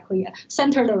exactly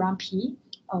centered around p.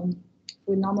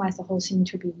 We normalize the whole thing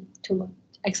to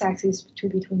x-axis to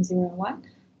between 0 and 1,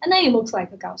 and then it looks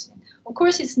like a Gaussian. Of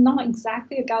course, it's not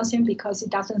exactly a Gaussian because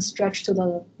it doesn't stretch to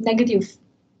the negative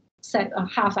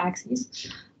half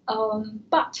axis,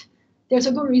 but there's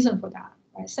a good reason for that.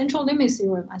 Right? Central limit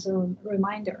theorem, as a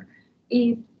reminder,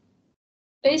 it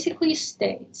basically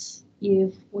states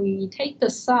if we take the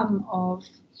sum of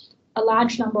a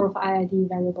large number of IID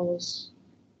variables,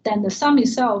 then the sum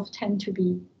itself tends to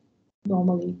be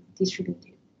normally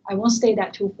distributed. I won't state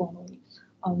that too formally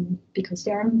because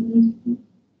there are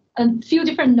a few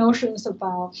different notions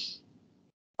about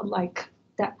like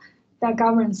that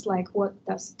governs like what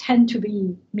does tend to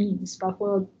be means. But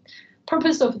for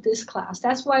purpose of this class,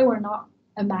 that's why we're not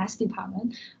a math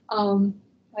department.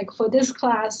 Like for this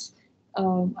class,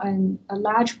 and a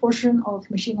large portion of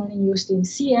machine learning used in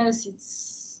CS,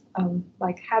 it's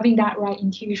like having that right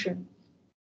intuition,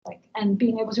 like and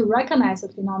being able to recognize the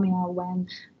phenomena when,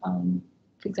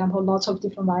 for example, lots of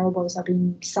different variables are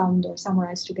being summed or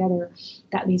summarized together,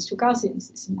 that leads to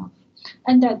Gaussians is enough.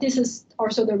 And that this is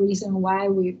also the reason why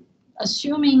we,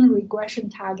 assuming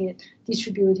regression target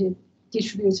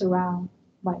distributes around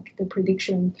like the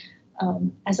prediction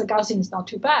as a Gaussian is not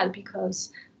too bad,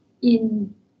 because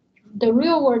in the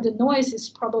real world, the noise is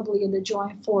probably the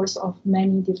joint force of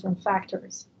many different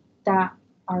factors that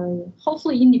are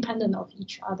hopefully independent of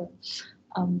each other,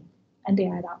 and they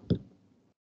add up.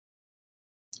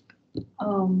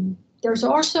 there's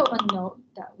also a note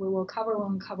that we will cover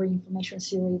when we cover information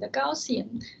theory. The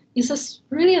Gaussian is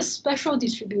really a special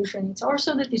distribution. It's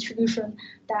also the distribution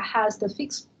that has the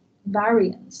fixed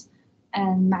variance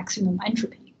and maximum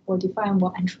entropy, or define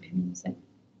what entropy means at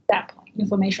that point,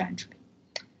 information entropy.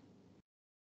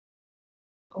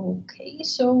 Okay,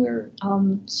 so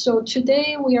so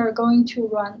today we are going to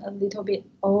run a little bit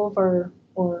over,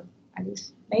 or at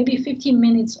least maybe 15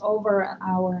 minutes over an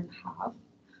hour and a half.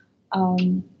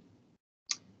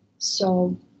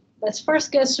 So let's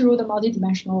first get through the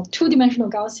multi-dimensional, two-dimensional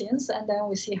Gaussians, and then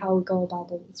we see how we go about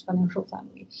the exponential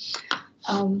family.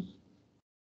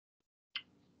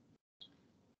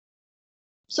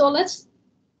 So let's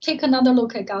take another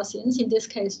look at Gaussians, in this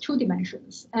case, 2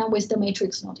 dimensions, and with the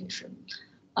matrix notation.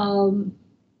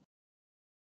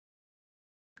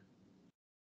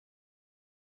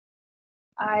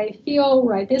 I feel,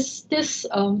 right,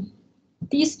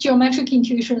 these geometric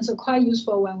intuitions are quite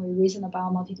useful when we reason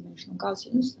about multidimensional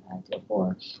Gaussians.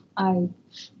 Therefore, and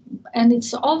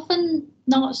it's often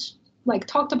not like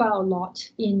talked about a lot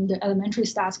in the elementary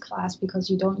stats class because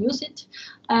you don't use it,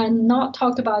 and not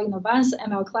talked about in advanced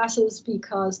ML classes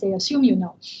because they assume you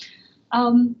know.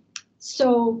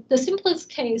 So the simplest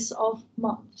case of,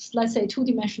 let's say,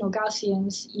 2-dimensional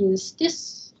Gaussians is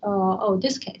this,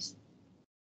 this case,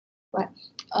 right?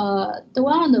 The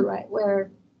one on the right,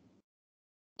 where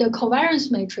the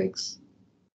covariance matrix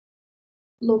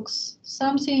looks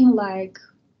something like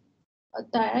a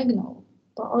diagonal,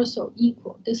 but also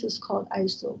equal. This is called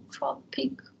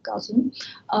isotropic Gaussian.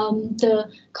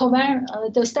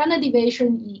 The standard deviation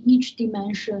in each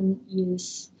dimension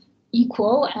is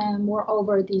equal, and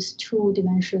moreover, these 2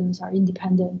 dimensions are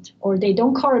independent, or they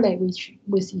don't correlate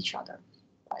with each other.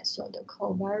 Right? So the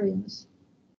covariance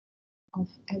of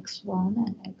x1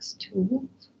 and x2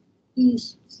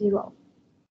 is 0.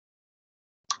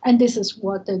 And this is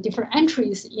what the different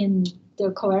entries in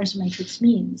the covariance matrix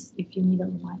means, if you need a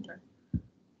reminder.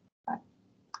 Right.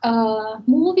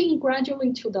 Moving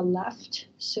gradually to the left,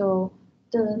 so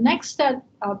the next step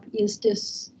up is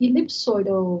this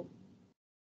ellipsoidal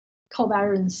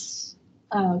covariance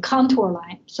contour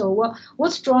line. So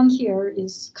what's drawn here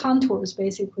is contours,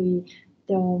 basically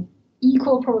the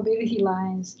equal probability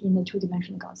lines in the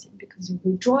 2-dimensional Gaussian, because if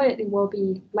we draw it, it will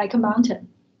be like a mountain.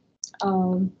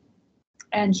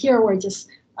 And here we're just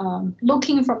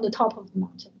looking from the top of the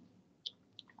mountain.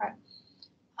 Right.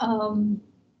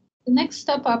 The next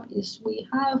step up is we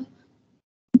have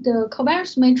the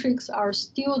covariance matrix are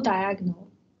still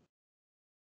diagonal,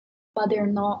 but they're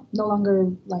no longer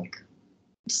like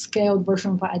scaled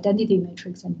version of identity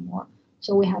matrix anymore.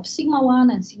 So we have sigma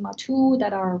 1 and sigma 2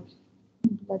 that are,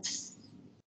 let's,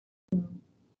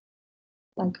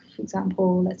 like, for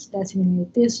example, let's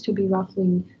designate this to be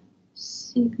roughly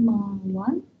sigma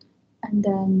 1, and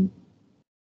then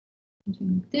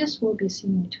this will be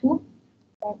sigma 2.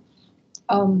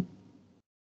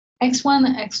 X1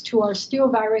 and X2 are still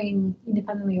varying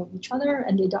independently of each other,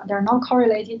 and they're not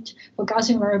correlated. For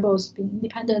Gaussian variables being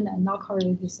independent and not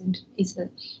correlated is the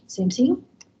same thing.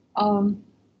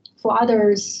 For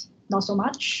others, not so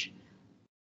much.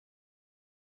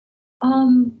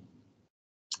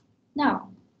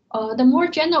 Now, the more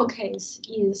general case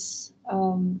is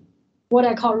what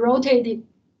I call rotated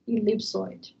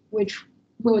ellipsoid, which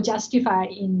we'll justify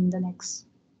in the next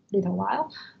little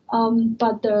while.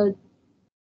 But the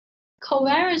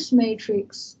covariance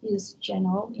matrix is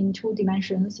general in 2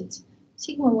 dimensions. It's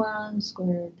sigma 1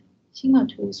 squared, sigma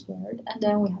 2 squared, and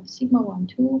then we have sigma 1,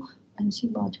 2, and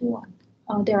sigma 2, 1.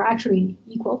 They're actually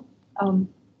equal.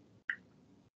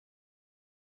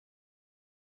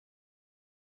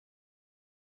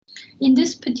 In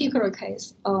this particular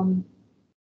case,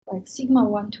 like sigma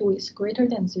 1, 2 is greater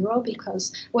than 0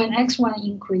 because when x1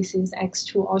 increases,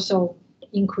 x2 also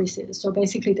increases. So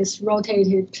basically this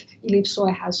rotated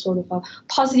ellipsoid has sort of a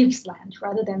positive slant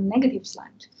rather than negative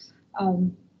slant. All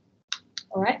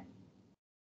right.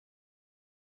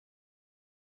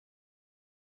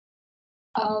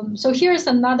 So here's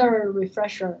another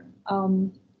refresher.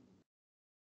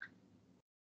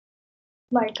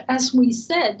 Like as we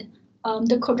said,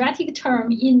 the quadratic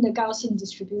term in the Gaussian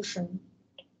distribution,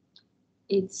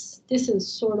 this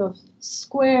is sort of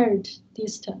squared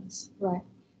distance, right?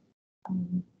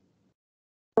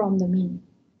 From the mean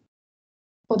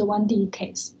for the 1D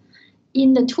case.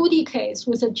 In the 2D case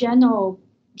with a general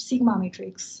sigma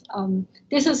matrix,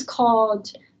 this is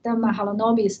called the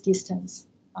Mahalanobis distance.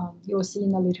 You'll see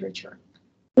in the literature.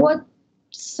 Well,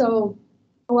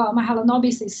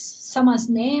 Mahalanobis is someone's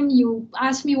name. You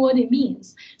ask me what it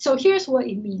means. So here's what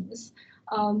it means.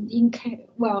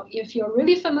 well, if you're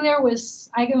really familiar with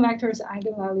eigenvectors,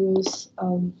 eigenvalues,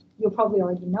 you probably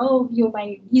already know. You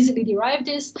might easily derive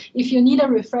this. If you need a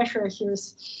refresher,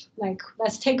 here's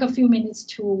let's take a few minutes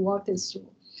to walk this through.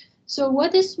 So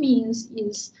what this means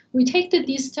is we take the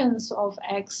distance of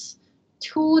x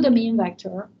to the mean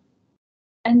vector,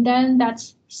 and then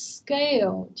that's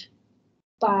scaled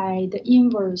by the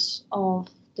inverse of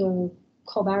the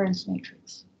covariance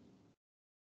matrix.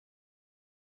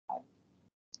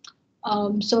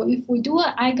 So if we do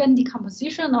an eigen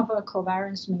decomposition of a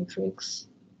covariance matrix,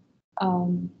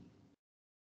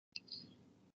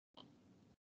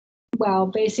 well,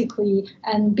 basically,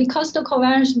 and because the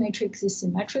covariance matrix is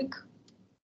symmetric,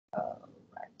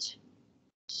 right?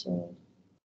 So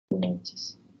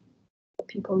just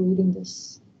people reading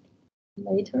this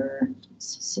later,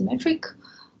 it's symmetric.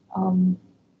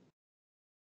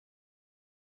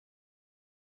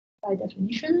 By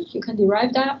definition, you can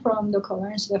derive that from the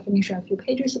covariance definition a few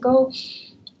pages ago.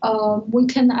 We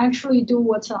can actually do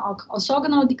what's an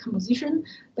orthogonal decomposition.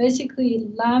 Basically,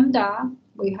 lambda,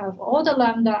 we have all the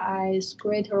lambda i's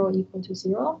greater or equal to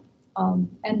 0.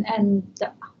 And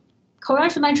the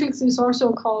covariance matrix is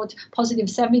also called positive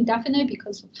semi-definite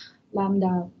because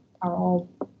lambda are all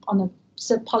on a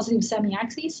positive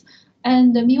semi-axis.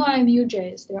 And the mu I, mu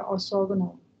j's, they're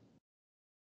orthogonal.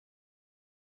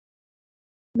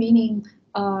 Meaning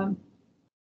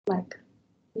like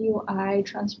mu I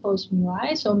transpose mu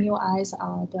I. So mu i's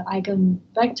are the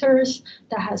eigenvectors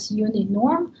that has unit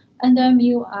norm, and then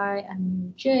mu I and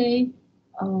mu j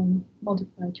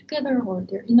multiply together, or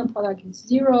their inner product is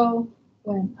 0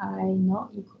 when I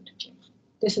not equal to j.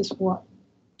 This is what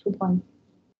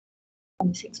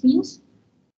 2.26 means.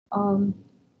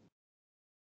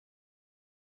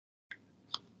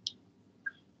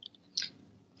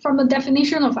 From the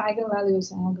definition of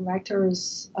eigenvalues and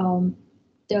eigenvectors,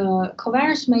 the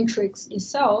covariance matrix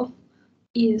itself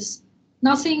is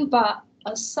nothing but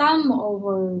a sum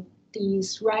over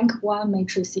these rank 1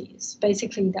 matrices,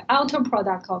 basically the outer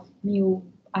product of mu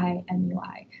I and mu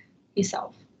I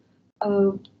itself.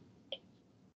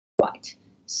 Right.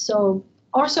 So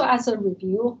also as a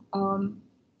review,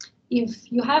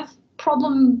 if you have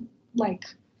problem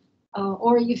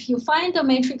or if you find the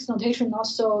matrix notation not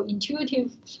so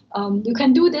intuitive, you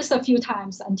can do this a few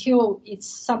times until it's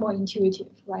somewhat intuitive,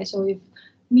 right? So if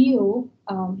mu,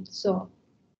 so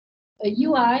a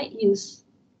UI is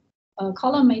a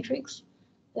column matrix,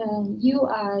 then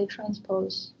UI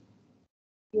transpose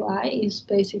UI is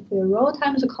basically a row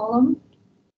times a column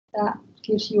that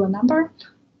gives you a number,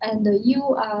 and the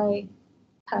UI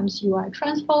times UI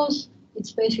transpose,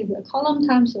 it's basically a column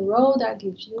times a row that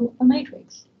gives you a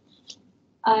matrix.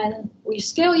 And we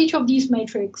scale each of these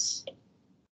matrices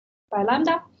by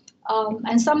lambda,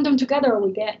 and sum them together,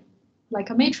 we get like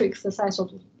a matrix the size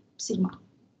of sigma.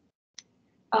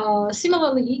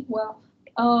 Similarly, well,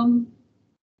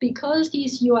 because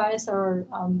these UIs are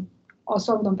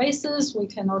orthogonal bases, we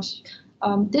can also,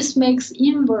 this makes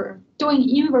doing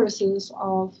inverses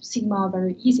of sigma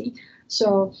very easy.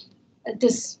 So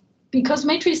because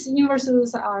matrix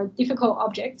inverses are difficult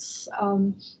objects,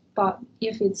 but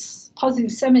if it's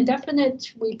positive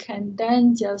semi-definite, we can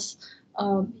then just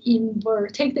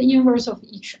take the inverse of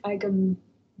each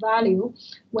eigenvalue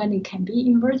when it can be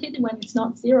inverted. When it's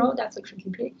not 0, that's a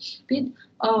tricky bit.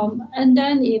 And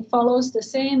then it follows the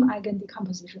same eigen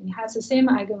decomposition. It has the same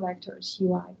eigenvectors,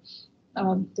 UI,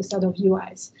 the set of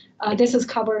UIs. This is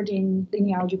covered in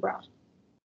linear algebra.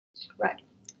 Right.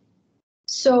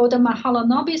 So the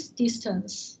Mahalanobis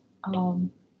distance,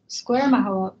 square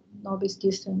Mahalanobis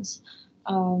distance,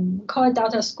 call it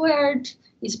delta squared,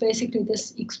 is basically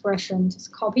this expression,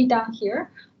 just copy down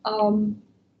here.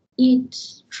 It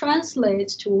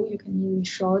translates to, you can even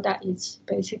show that it's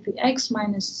basically x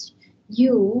minus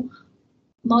u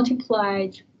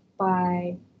multiplied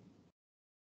by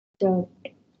the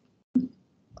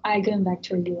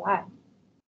eigenvector ui.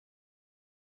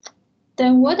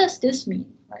 Then what does this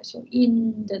mean? Right, so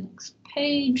in the next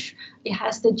page, it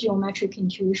has the geometric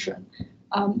intuition.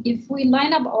 If we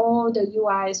line up all the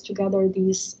UIs together,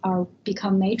 these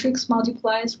become matrix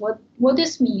multiplies. What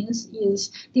this means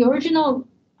is the original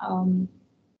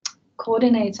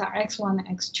coordinates are x1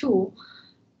 and x2.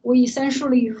 We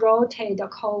essentially rotate the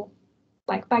whole,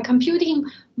 like by computing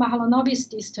Mahalanobis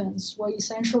distance, we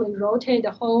essentially rotate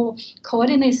the whole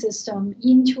coordinate system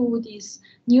into this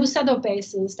new set of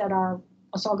bases that are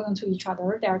orthogonal to each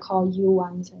other. They are called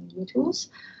U1s and U2s.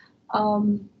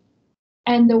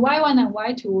 And the Y1 and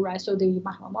Y2, right? So the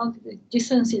Mahalanobis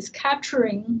distance is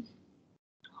capturing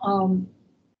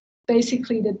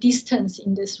basically the distance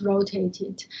in this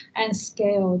rotated and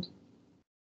scaled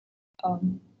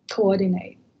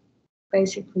coordinate.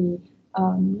 Basically,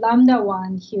 lambda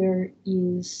 1 here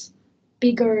is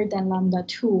bigger than lambda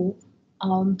 2,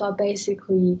 but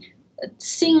basically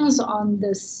things on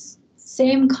this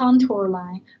same contour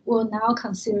line will now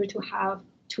consider to have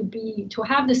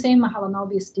the same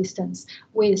Mahalanobis distance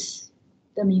with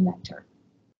the mean vector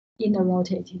in the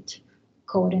rotated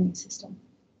coordinate system.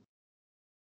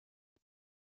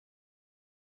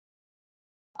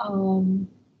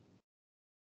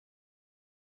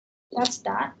 That's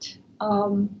that.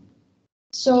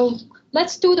 So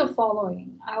let's do the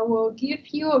following. I will give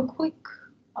you a quick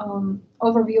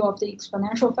overview of the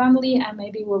exponential family, and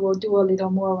maybe we will do a little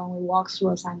more when we walk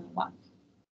through assignment 1.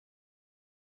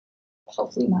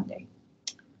 Hopefully Monday.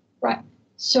 Right.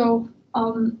 So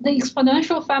the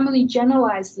exponential family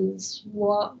generalizes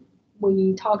what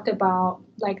we talked about,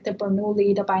 like the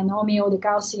Bernoulli, the binomial, the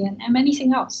Gaussian, and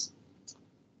anything else.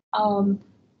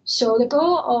 So the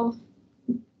goal of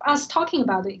us talking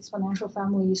about the exponential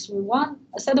family is we want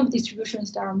a set of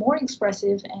distributions that are more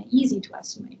expressive and easy to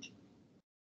estimate.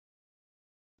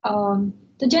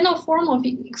 The general form of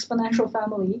the exponential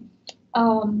family,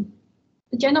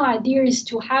 the general idea is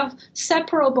to have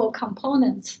separable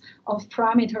components of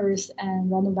parameters and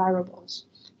random variables.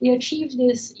 We achieve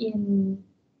this in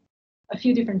a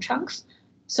few different chunks.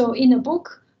 So in the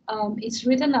book, it's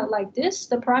written out like this.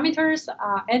 The parameters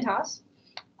are etas.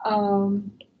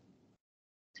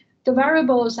 The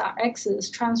variables are x's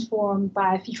transformed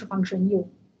by feature function u,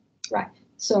 right?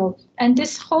 So, and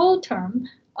this whole term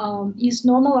is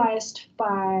normalized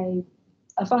by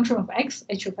a function of x,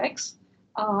 h of x,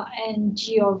 and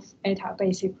g of eta,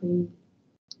 basically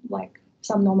like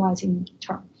some normalizing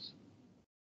term.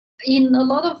 In a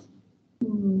lot of,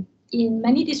 in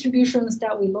many distributions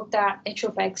that we looked at, h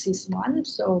of x is 1,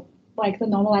 so like the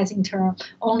normalizing term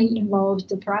only involves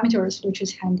the parameters, which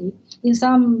is handy. In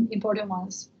some important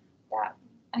ones that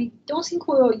I don't think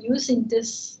we will use in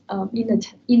this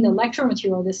in the lecture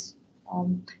material, this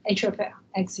h of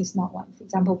x is not 1, for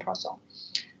example, Poisson.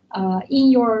 In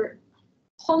your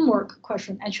homework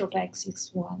question, h of x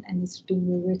is 1, and it's been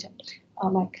rewritten,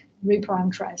 like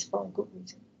reparameterized for a good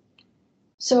reason.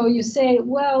 So you say,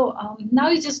 well, now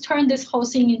you just turn this whole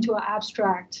thing into an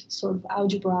abstract sort of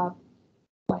algebra,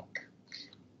 like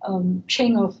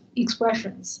chain of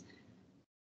expressions.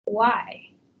 Why?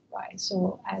 Right.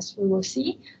 So as we will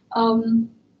see,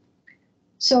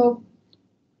 so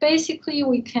basically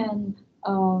we can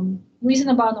reason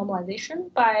about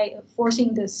normalization by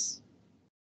forcing this,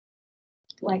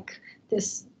 like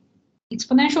this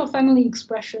exponential family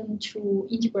expression to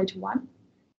integrate to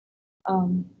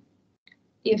 1.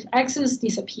 If x's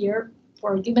disappear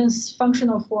for a given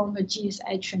functional form of g's,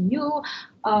 h, and u,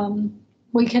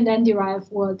 we can then derive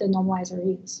what the normalizer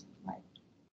is. Right?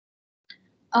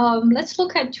 Let's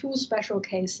look at two special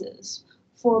cases.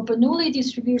 For Bernoulli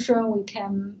distribution, we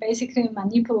can basically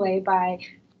manipulate by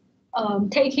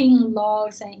taking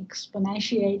logs and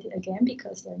exponentiate it again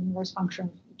because they're inverse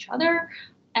functions of each other,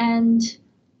 and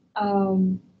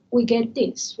we get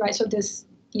this, right? So this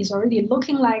is already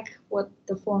looking like what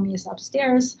the form is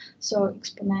upstairs. So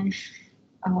exponential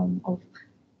of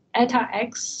eta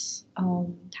x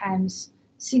times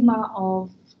sigma of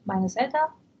minus eta,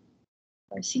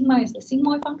 where sigma is the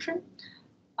sigmoid function.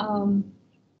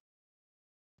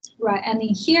 Right, and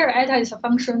in here, eta is a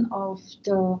function of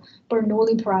the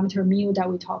Bernoulli parameter mu that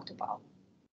we talked about.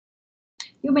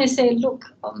 You may say, look,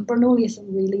 Bernoulli is a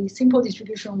really simple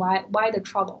distribution. Why the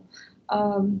trouble?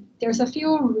 There's a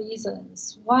few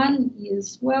reasons. One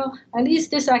is, well, at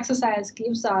least this exercise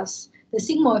gives us the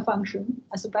sigmoid function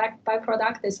as a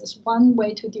byproduct. This is one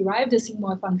way to derive the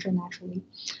sigmoid function, actually.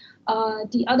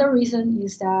 The other reason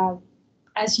is that,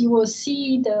 as you will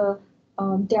see, there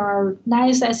are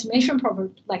nice estimation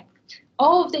properties, like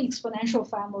all of the exponential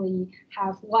family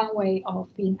have one way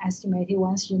of being estimated.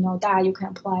 Once you know that, you can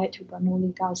apply it to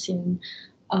Bernoulli, Gaussian,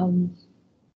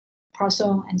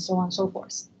 Poisson, and so on and so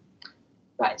forth.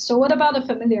 Right, so what about the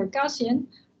familiar Gaussian?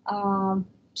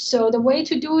 So the way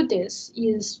to do this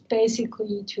is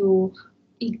basically to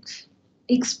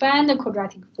expand the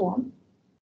quadratic form.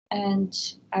 And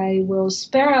I will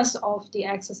spare us of the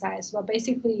exercise, but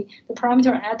basically the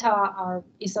parameter eta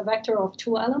is a vector of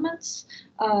 2 elements.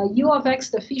 U of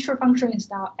x, the feature function, is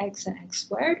now x and x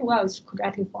squared. Well, it's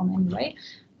quadratic form anyway.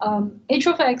 H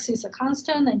of x is a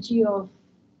constant, and g of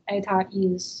eta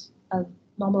is a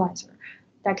normalizer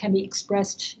that can be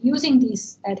expressed using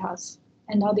these etas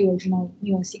and not the original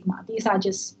mu and sigma. These are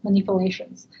just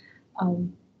manipulations.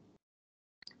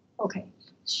 Okay.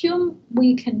 Assume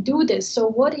we can do this. So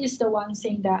what is the one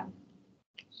thing that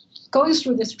going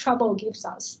through this trouble gives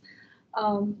us?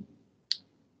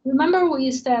 remember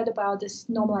we said about this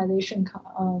normalization,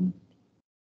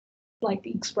 like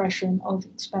the expression of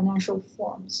exponential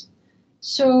forms.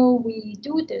 So we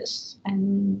do this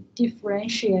and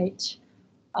differentiate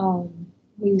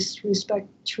with respect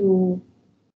to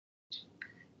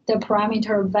the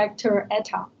parameter vector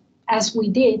eta, as we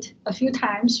did a few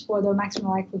times for the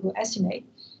maximum likelihood estimate.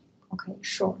 Okay,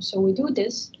 sure. So we do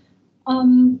this.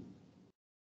 And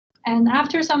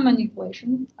after some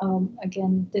manipulation,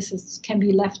 again, can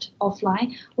be left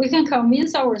offline, we can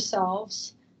convince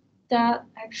ourselves that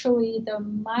actually the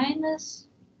minus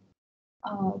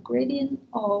gradient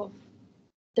of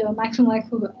the maximum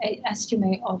likelihood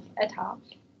estimate of eta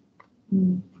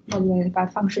motivated by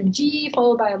function g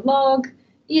followed by a log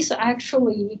is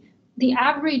actually the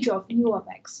average of u of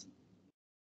x.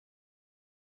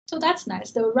 So that's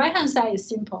nice. The right-hand side is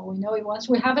simple. We know it once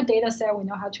we have a data set, we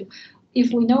know how to,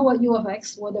 if we know what u of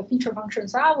x, what the feature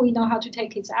functions are, we know how to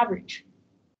take its average.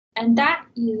 And that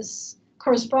is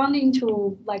corresponding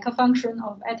to like a function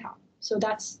of eta. So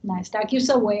that's nice. That gives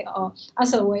us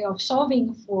a way of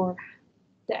solving for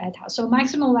the eta. So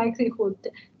maximum likelihood,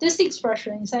 this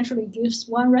expression essentially gives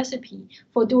one recipe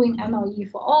for doing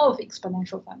MLE for all of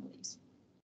exponential families.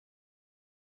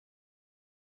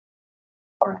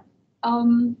 All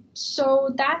right. So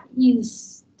that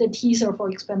is the teaser for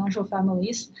exponential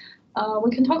families.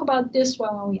 We can talk about this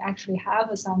one when we actually have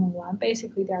assignment one.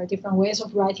 Basically, there are different ways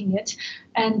of writing it.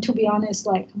 And to be honest,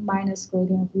 like minus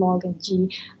gradient of log and g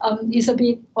is a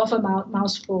bit of a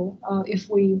mouthful. If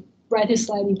we write it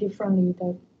slightly differently,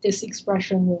 this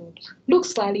expression will look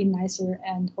slightly nicer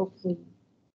and hopefully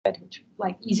better,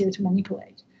 easier to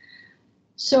manipulate.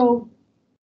 So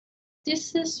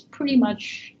this is pretty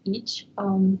much it.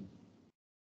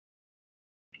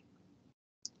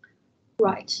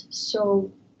 Right,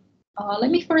 so let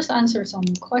me first answer some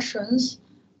questions.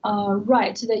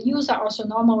 Right, the U's are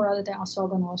orthonormal rather than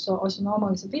orthogonal. So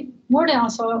orthonormal is a bit more than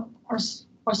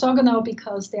orthogonal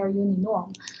because they are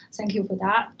uninorm. Thank you for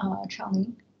that,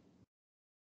 Changling.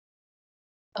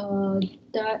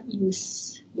 That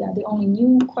is, the only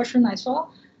new question I saw.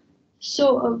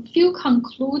 So a few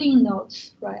concluding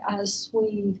notes, right, as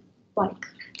we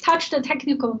touch the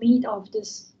technical meat of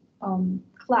this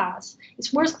class.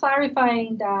 It's worth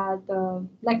clarifying that the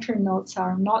lecture notes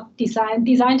are not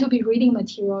designed to be reading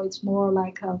material. It's more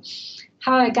like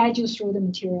how I guide you through the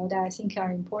material that I think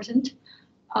are important.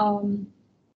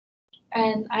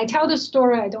 And I tell the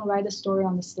story, I don't write the story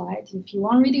on the slide. If you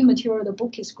want reading material, the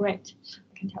book is great,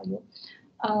 I can tell you.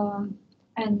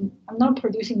 And I'm not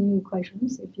producing new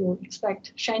equations. If you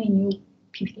expect shiny new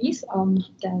PPTs,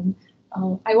 then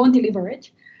I won't deliver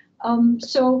it.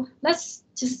 So let's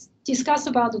just discuss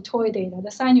about the toy data,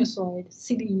 the sinusoid,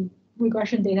 silly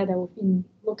regression data that we've been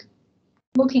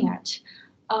looking at.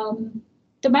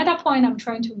 The meta point I'm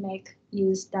trying to make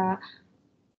is that,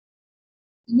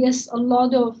 yes, a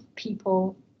lot of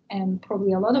people and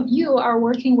probably a lot of you are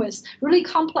working with really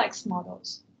complex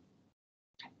models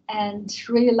and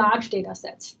really large data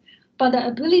sets. But the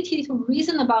ability to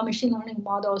reason about machine learning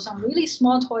models on really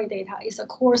small toy data is a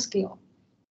core skill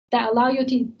that allow you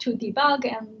to debug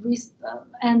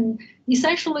and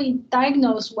essentially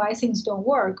diagnose why things don't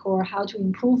work or how to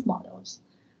improve models.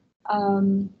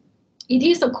 It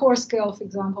is a core skill, for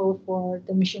example, for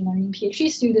the machine learning PhD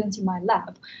students in my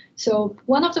lab. So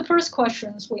one of the first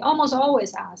questions we almost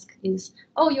always ask is,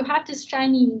 oh, you have this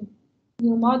shiny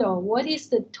new model. What is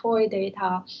the toy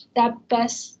data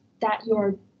that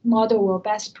your model will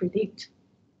best predict?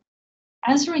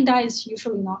 Answering that is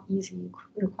usually not easy.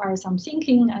 It requires some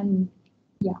thinking and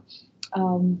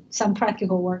some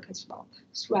practical work as well.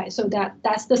 Right. So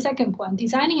that's the second point.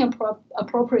 Designing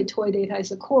appropriate toy data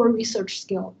is a core research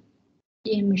skill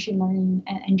in machine learning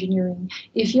and engineering.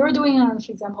 If you're doing,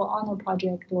 for example, honor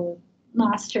project or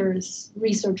master's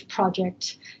research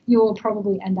project, you will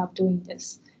probably end up doing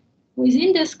this.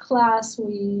 Within this class,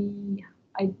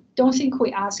 I don't think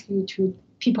we ask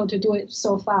people to do it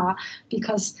so far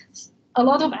because a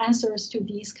lot of answers to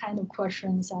these kind of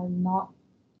questions are not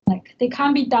they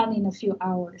can't be done in a few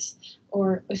hours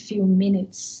or a few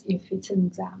minutes if it's an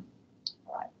exam.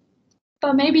 All right.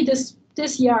 But maybe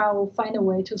this year I will find a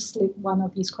way to slip one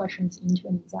of these questions into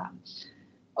an exam.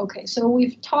 Okay, so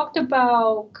we've talked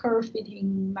about curve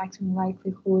fitting, maximum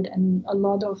likelihood, and a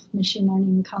lot of machine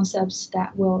learning concepts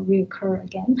that will reoccur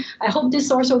again. I hope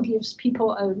this also gives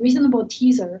people a reasonable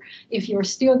teaser if you're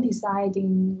still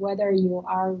deciding whether you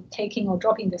are taking or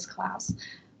dropping this class.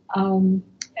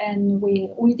 And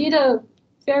we did a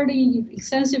fairly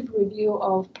extensive review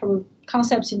of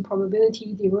concepts in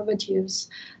probability, derivatives,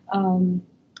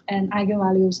 and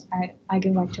eigenvalues,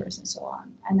 eigenvectors, and so on.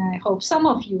 And I hope some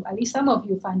of you, at least some of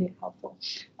you, find it helpful.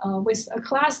 With a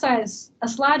class size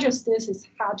as large as this, it's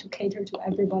hard to cater to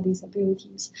everybody's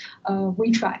abilities.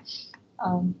 We try.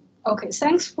 Okay,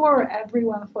 thanks for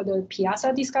everyone for the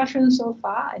Piazza discussion so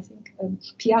far. I think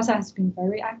Piazza has been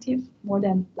very active, more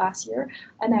than last year,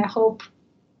 and I hope,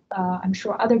 I'm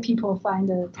sure other people find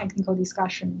the technical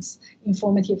discussions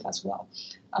informative as well.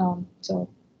 So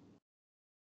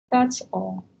that's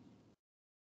all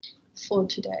for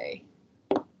today.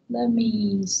 Let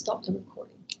me stop the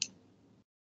recording.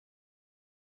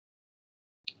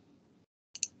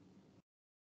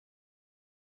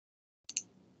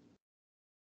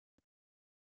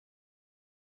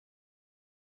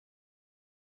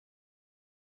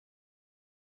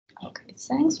 Okay,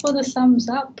 thanks for the thumbs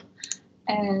up,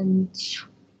 and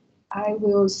I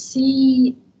will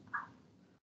see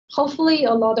hopefully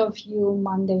a lot of you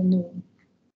Monday noon.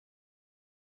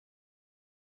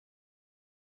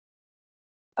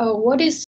 Oh, what is